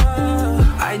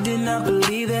 Oh, I did not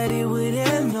believe that it would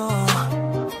end, no.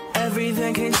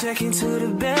 Everything came second to the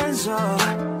Benz, oh.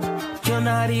 You're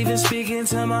not even speaking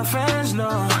to my friends,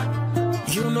 no.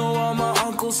 You know all my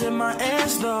uncles and my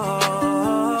aunts,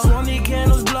 though. 20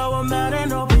 candles, blow them out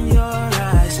and open your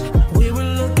eyes. We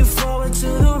were looking forward to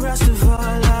the rest of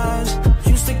our lives.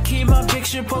 Used to keep my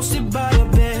picture posted by your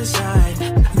bedside.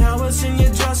 Now it's in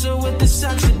your dresser with the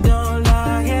socks you don't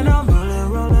like. And I'm rolling,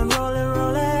 rolling, rolling,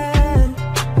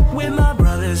 rolling with my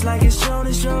brothers like it's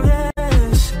Jonas,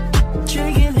 Jonas.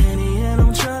 Drinking Henny and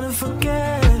I'm trying to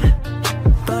forget,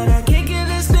 but I can't get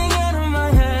this thing out of my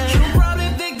head. You probably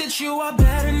think that you are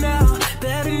better now,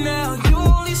 better now. You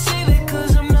only say that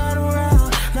cause I'm not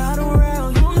around, not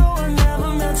around. You know I never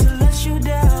meant to let you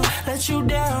down, let you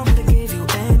down. Would've gave you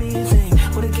anything,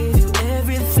 would've gave you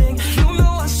everything. You know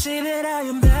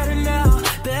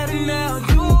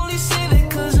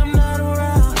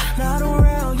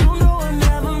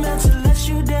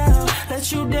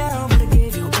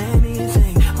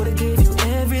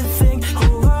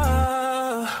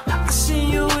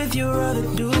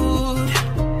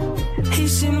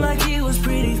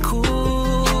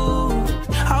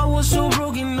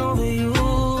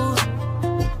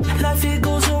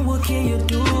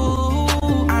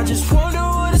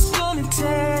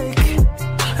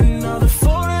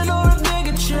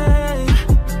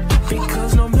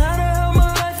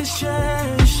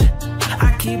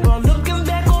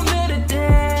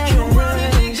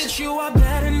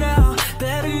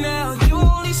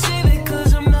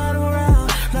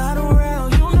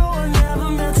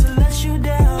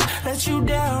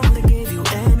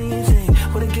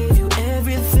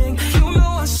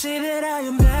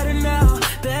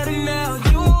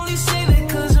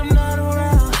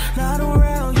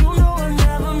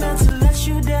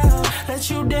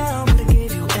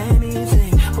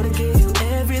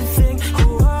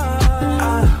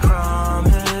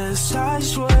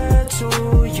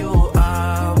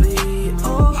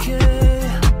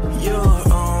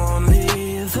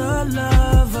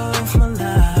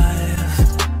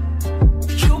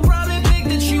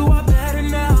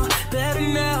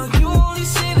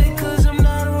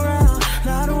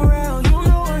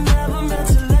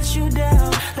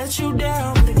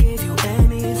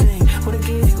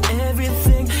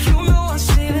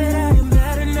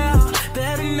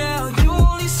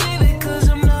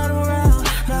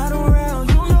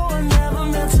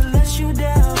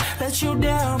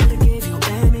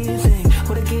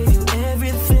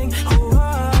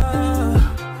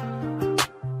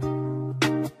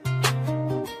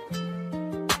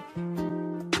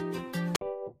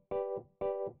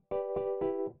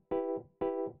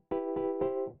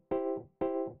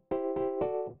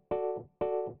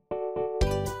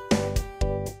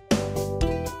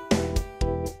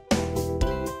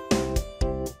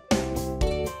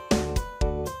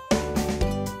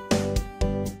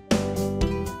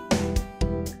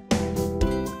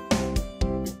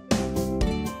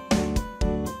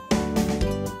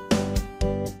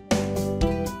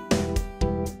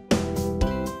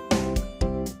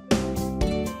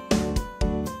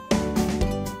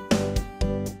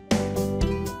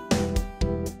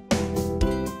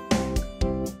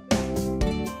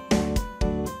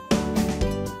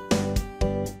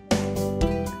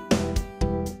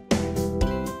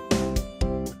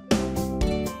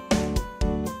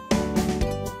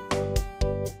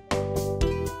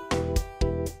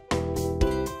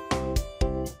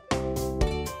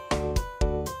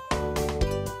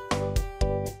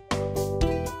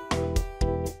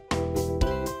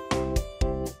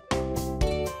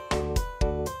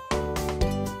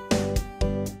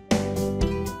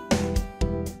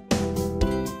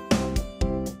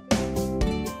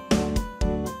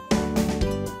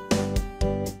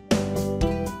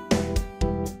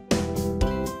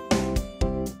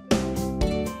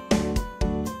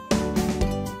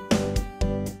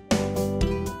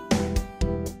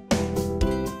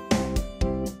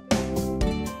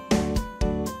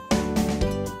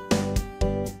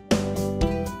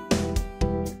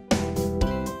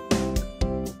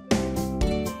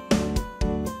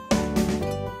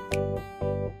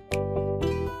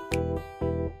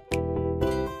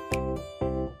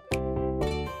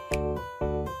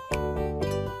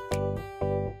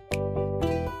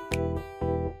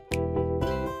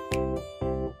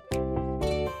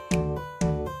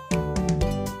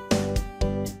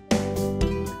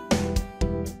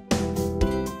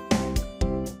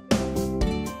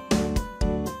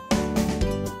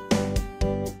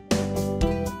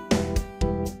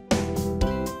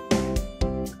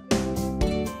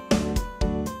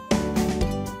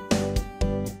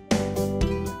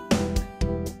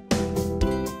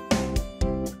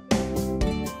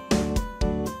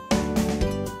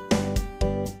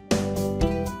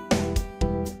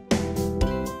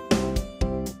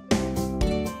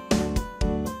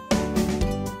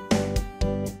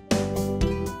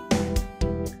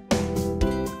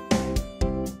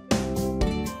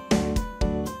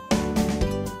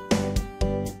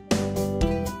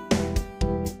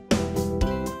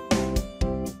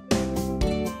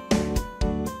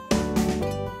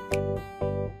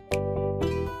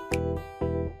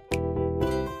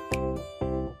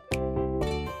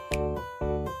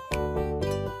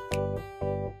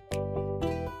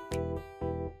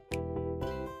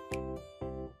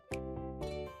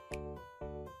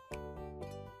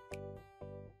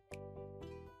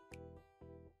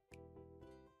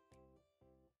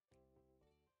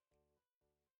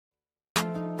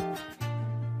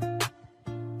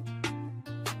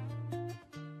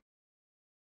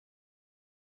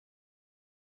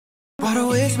Wide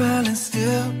awake, smiling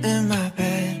still in my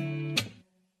bed.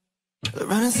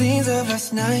 Running scenes of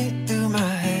last night through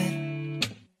my head.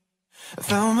 I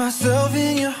found myself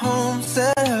in your home,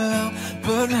 said hello,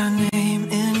 put my name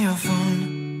in your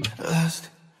phone. Lost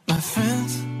my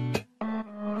friends.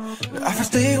 I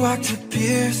first date walked to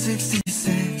Pier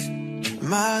 66.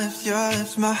 My lips, your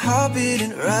lips, my heart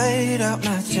beating right out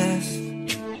my chest.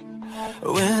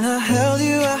 When I held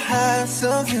you, I had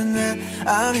something that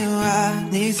I knew I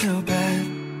need so bad.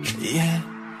 Yeah,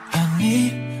 I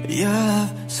need your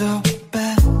love so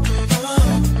bad.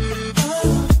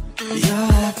 Your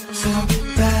love so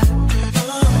bad.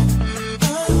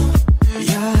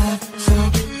 Your love so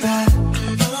bad.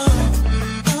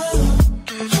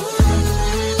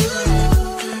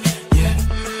 Yeah,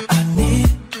 I need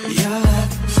your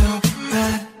love so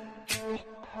bad.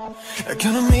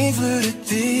 Economy flew to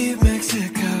deep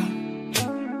Mexico.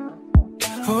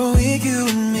 For a week, you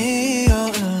and me all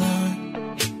alone.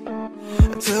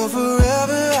 Till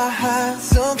forever I had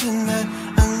something that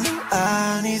I knew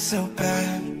I need so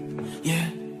bad. Yeah,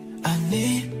 I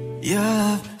need your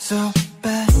love so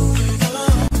bad.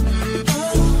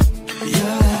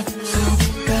 Your love so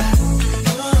bad.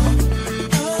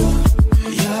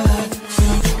 Your love so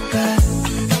bad.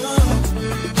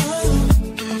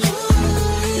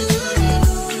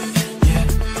 Yeah,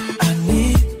 I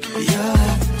need your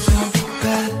love so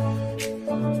bad.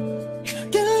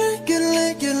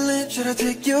 Get lit, should I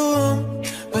take you home?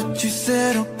 But you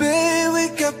said, oh babe, we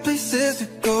got places to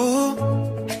go.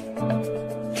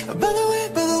 By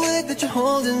the way that you're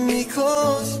holding me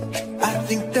close, I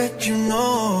think that you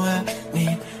know I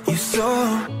need you so.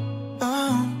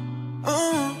 Oh,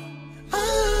 oh, oh.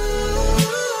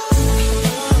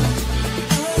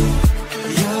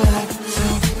 Your love so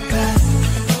bad.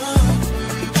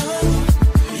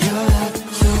 Your love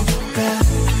so bad.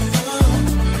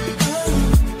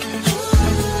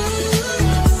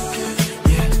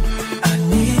 Yeah, I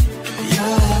need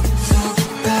your love so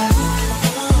bad.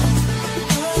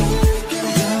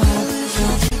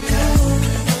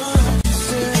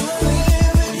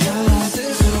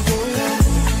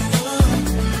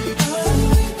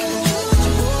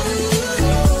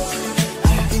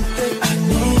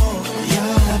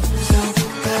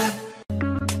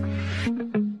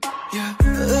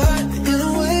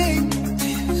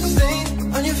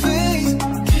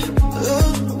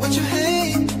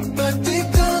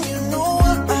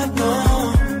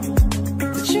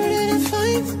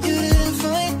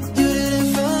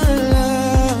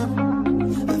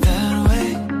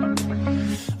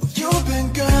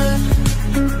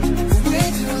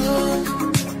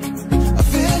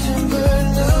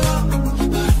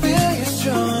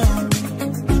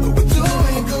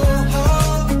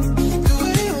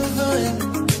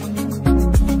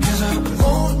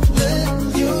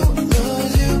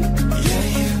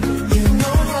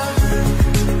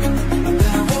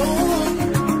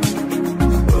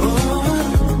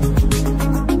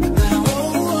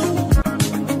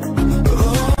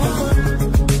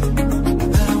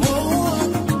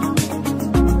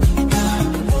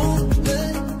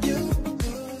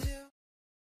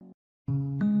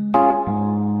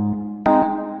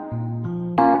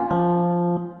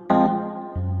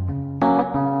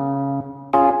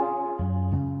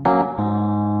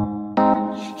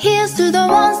 Here's to the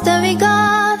ones that we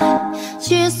got.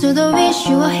 Cheers to the wish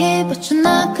you were here but you're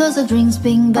not. Cause the drinks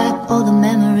bring back all the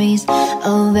memories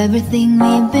of everything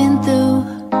we've been through.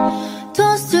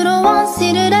 Toast to the ones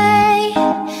here today.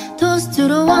 Toast to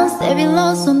the ones that we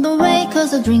lost on the way. Cause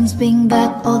the drinks bring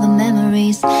back all the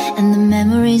memories. And the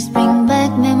memories bring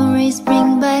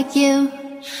back you.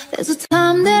 There's a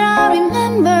time that I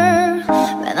remember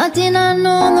when I did not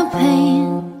know the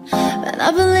pain. When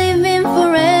I believed in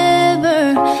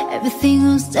forever, everything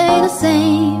will stay the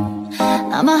same.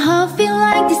 Now my heart feel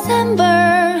like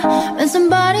December when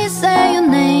somebody say your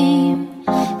name.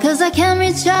 Cause I can't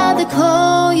reach out to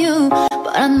call you,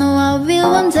 but I know I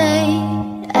will one day.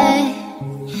 Ay.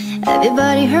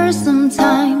 Everybody hurts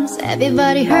sometimes,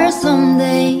 everybody hurts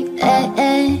someday. Ay,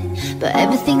 ay. But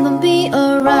everything gon' be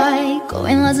alright. Go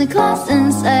in last in class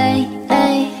and say,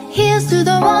 ay. Here's to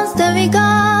the ones that we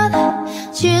got.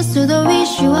 Cheers to the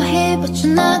wish you were here but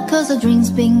you're not. Cause the drinks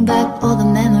bring back all the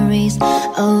memories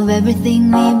of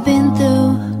everything we've been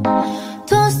through.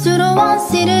 Toast to the ones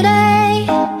here today.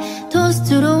 Toast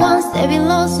to the ones that we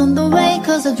lost on the way.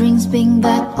 Cause the drinks bring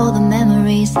back all the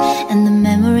memories. And the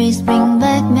memories bring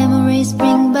back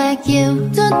you.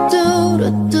 Do do do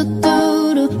do do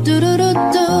do do do do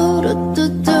do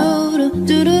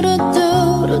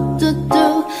do do do.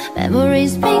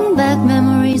 Memories bring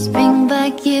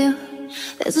back you.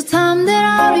 There's a time that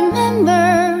I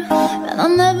remember when I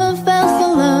never felt so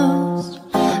lost,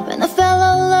 when I felt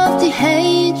all of the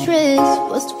hatred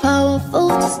was too powerful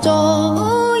to stop.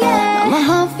 Oh yeah. Now my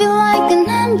heart feel like an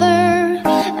ember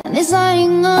and it's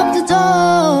lighting up the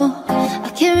door. I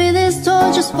carry this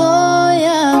torch just for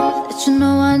ya, that you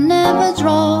know I never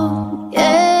drop.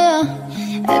 Yeah.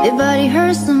 Everybody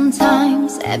hurts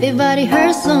sometimes, everybody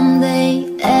hurts someday,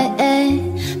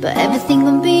 but everything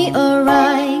gon' be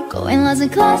alright. Go in last in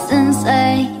class and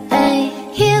say,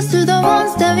 here's to the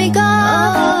ones that we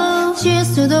got.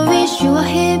 Cheers to the wish you were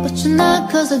here but you're not,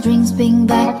 cause the drinks bring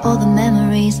back all the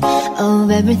memories of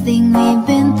everything we've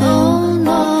been through.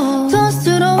 No. Toast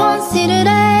to the ones here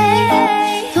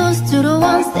today, toast to the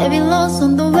ones that we lost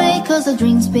on the way, cause the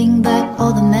drinks bring back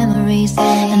all the memories,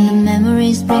 and the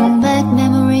memories bring back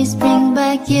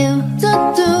you. Do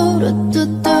do do do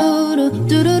do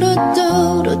do do do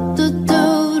do do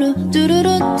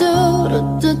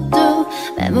do do.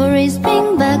 Memories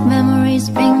bring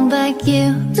back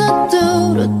you. Do do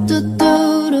do do do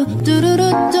do do do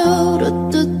do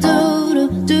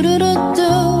do.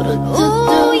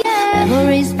 Oh yeah.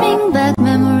 Memories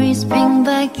bring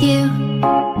back you.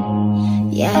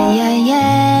 Yeah yeah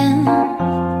yeah.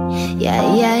 Yeah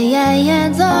yeah yeah yeah.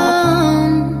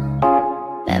 Don't.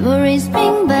 Memories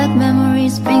bring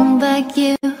back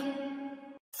you.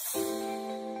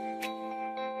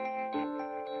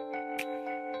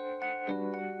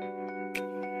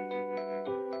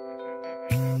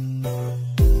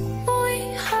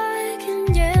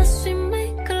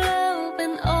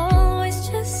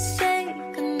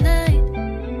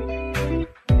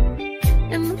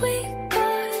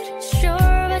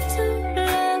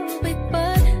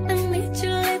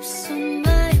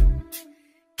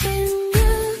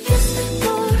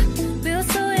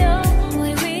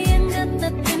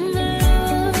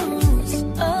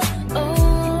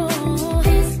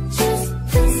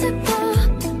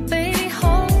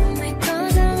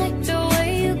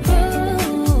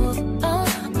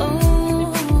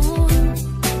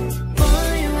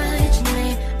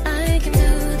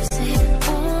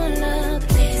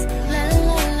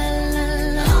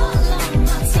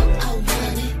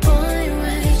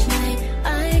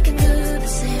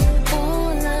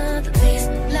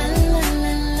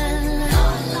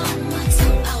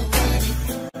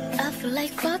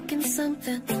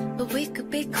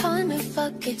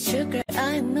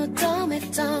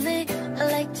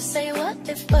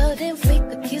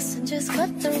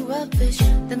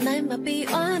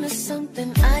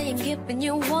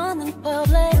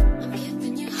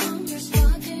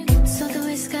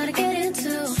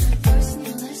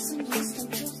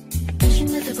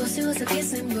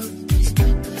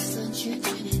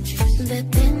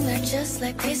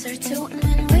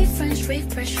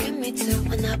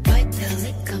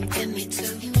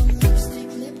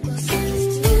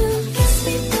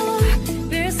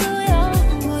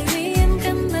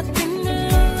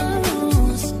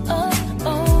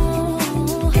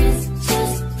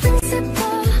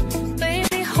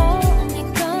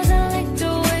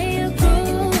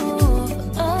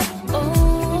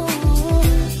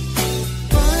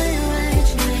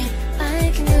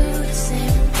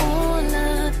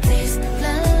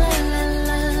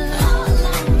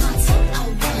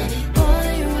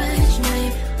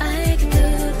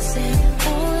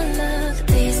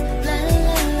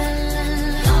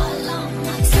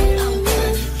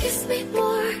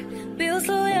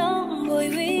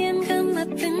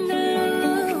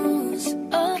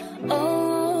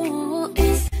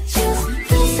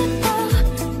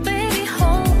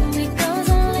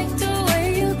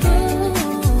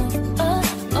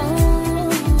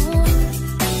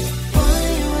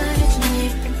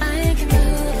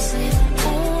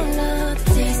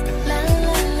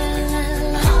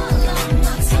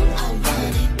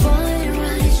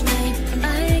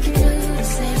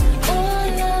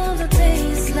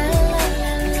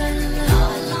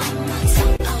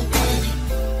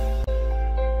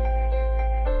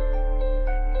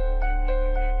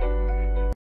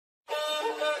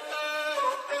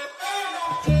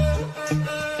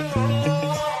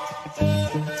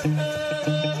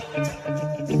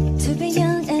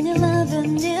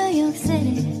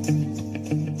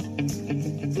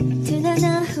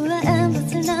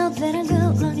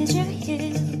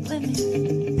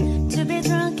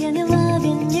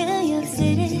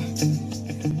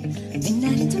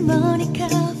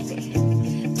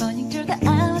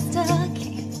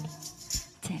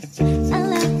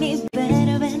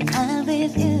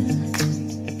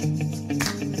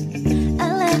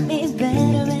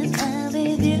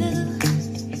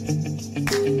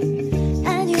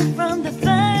 From the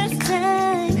first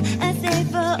time I stayed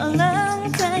for a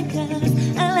long time, 'cause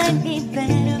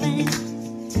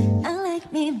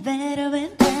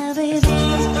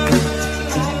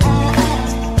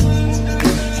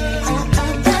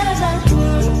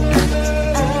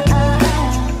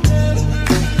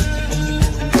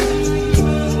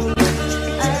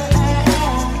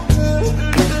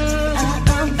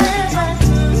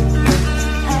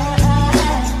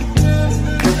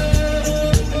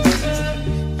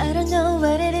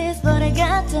I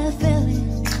got the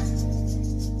feeling.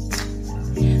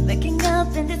 Waking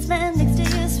up in this man next to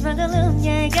you, struggling,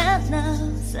 yeah, I got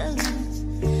no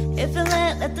solution. If you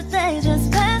let the day just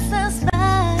pass us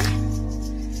by,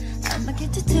 I might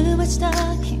get to too much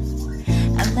talking.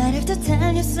 I might have to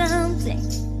tell you something.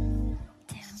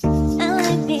 Damn. I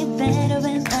like me better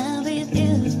when I'm with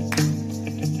you.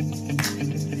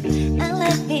 I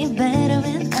like me better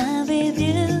when I'm with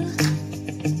you.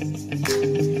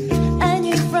 I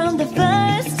knew from the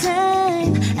first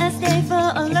time I stayed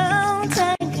for a long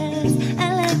time, 'cause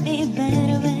I like me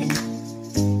better when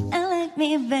I'm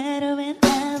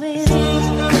with you.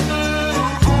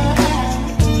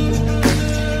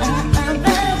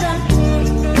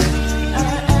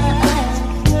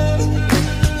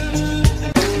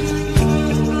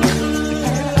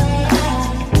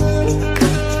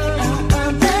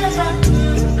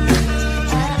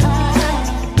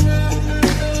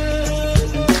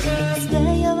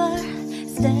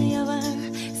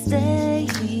 Stay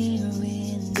here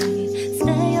with me.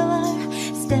 Stay over,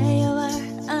 stay over.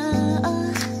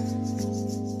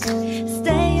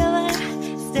 Stay over,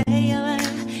 stay over.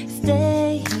 Stay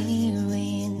here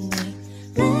with me.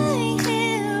 Stay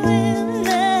here with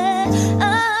me.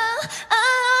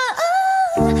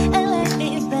 I like me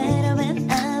better when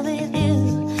I'm with you.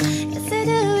 Yes I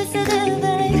do,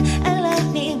 babe. I like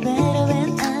me better when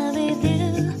I'm with you.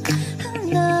 Oh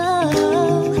no,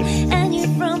 I knew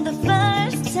from the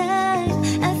first time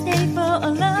I stayed for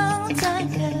a long time,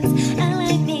 'cause I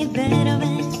like me better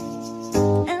when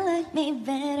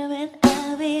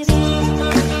I'm with you.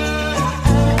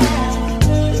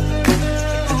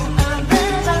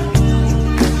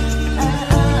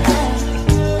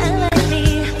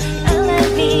 I like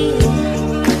me.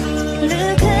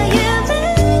 Look how you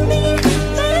made me.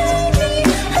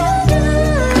 Oh no.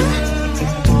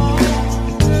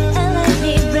 I like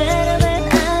me better when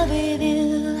I'm with you.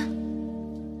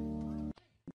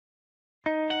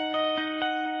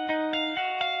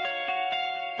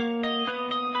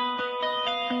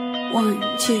 One,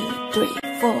 two, three,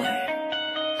 four.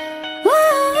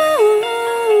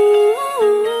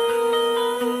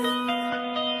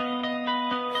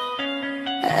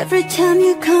 Every time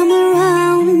you come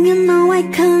around, you know I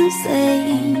can't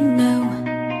say no.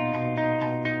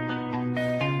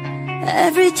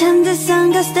 Every time the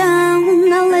sun goes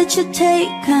down, I'll let you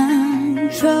take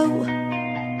control.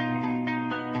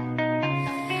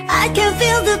 I can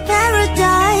feel the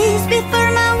paradise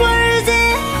before my words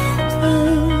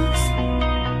impose.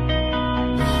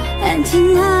 And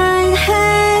tonight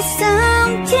has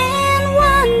something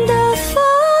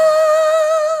wonderful.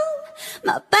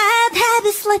 My bad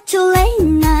habits led to late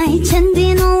night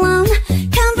chatting alone,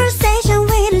 conversation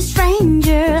with a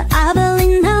stranger. I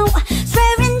barely know,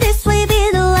 swearing this will be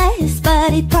the last, but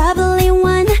it probably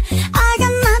won't. I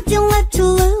got nothing left to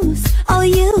lose or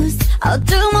use. I'll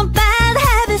do my bad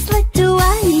habits led to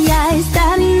I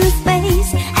start in the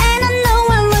space, and I know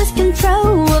I lost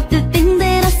control of the thing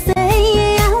that I say.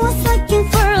 I was looking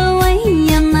for a way,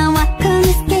 and now I can't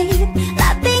escape.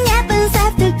 Nothing happens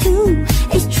after two.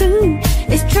 It's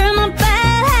true, my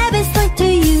bad habits led to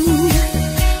you.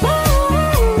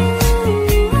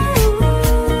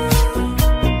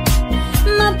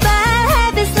 My bad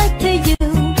habits led to you.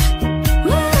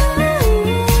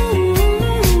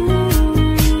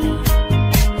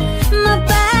 My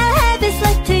bad habits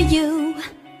led to you.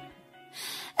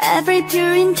 Every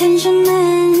pure intention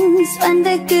ends when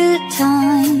the good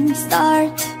times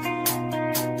start.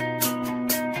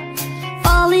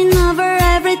 Falling over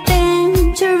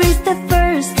everything to reach the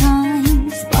first time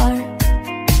spark.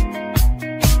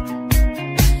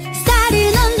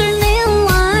 Starting under neon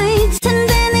lights and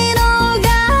then it all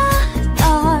got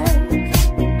dark.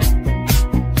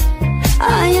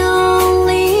 I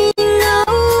only know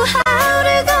how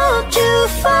to go too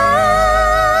far.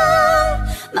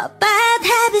 My bad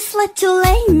habits led to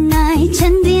late night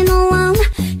chatting alone,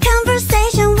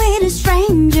 conversation with a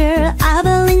stranger.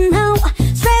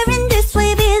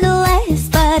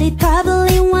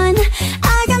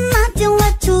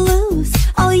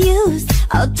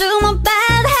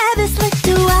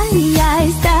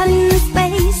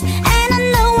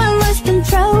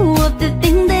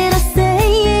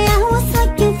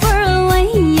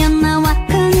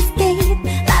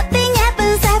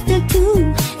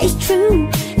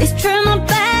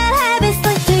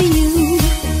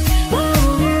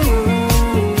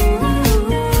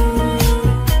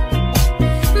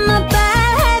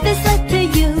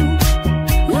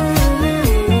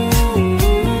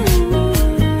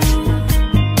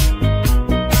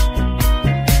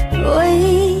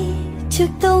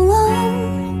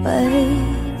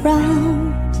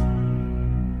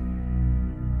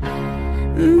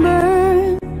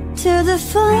 burn to the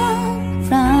phone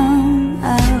from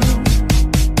out.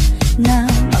 Now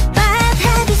my bad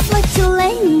habits like too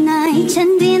late night,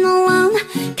 chatting alone,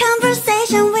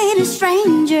 conversation with a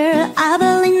stranger. I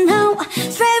believe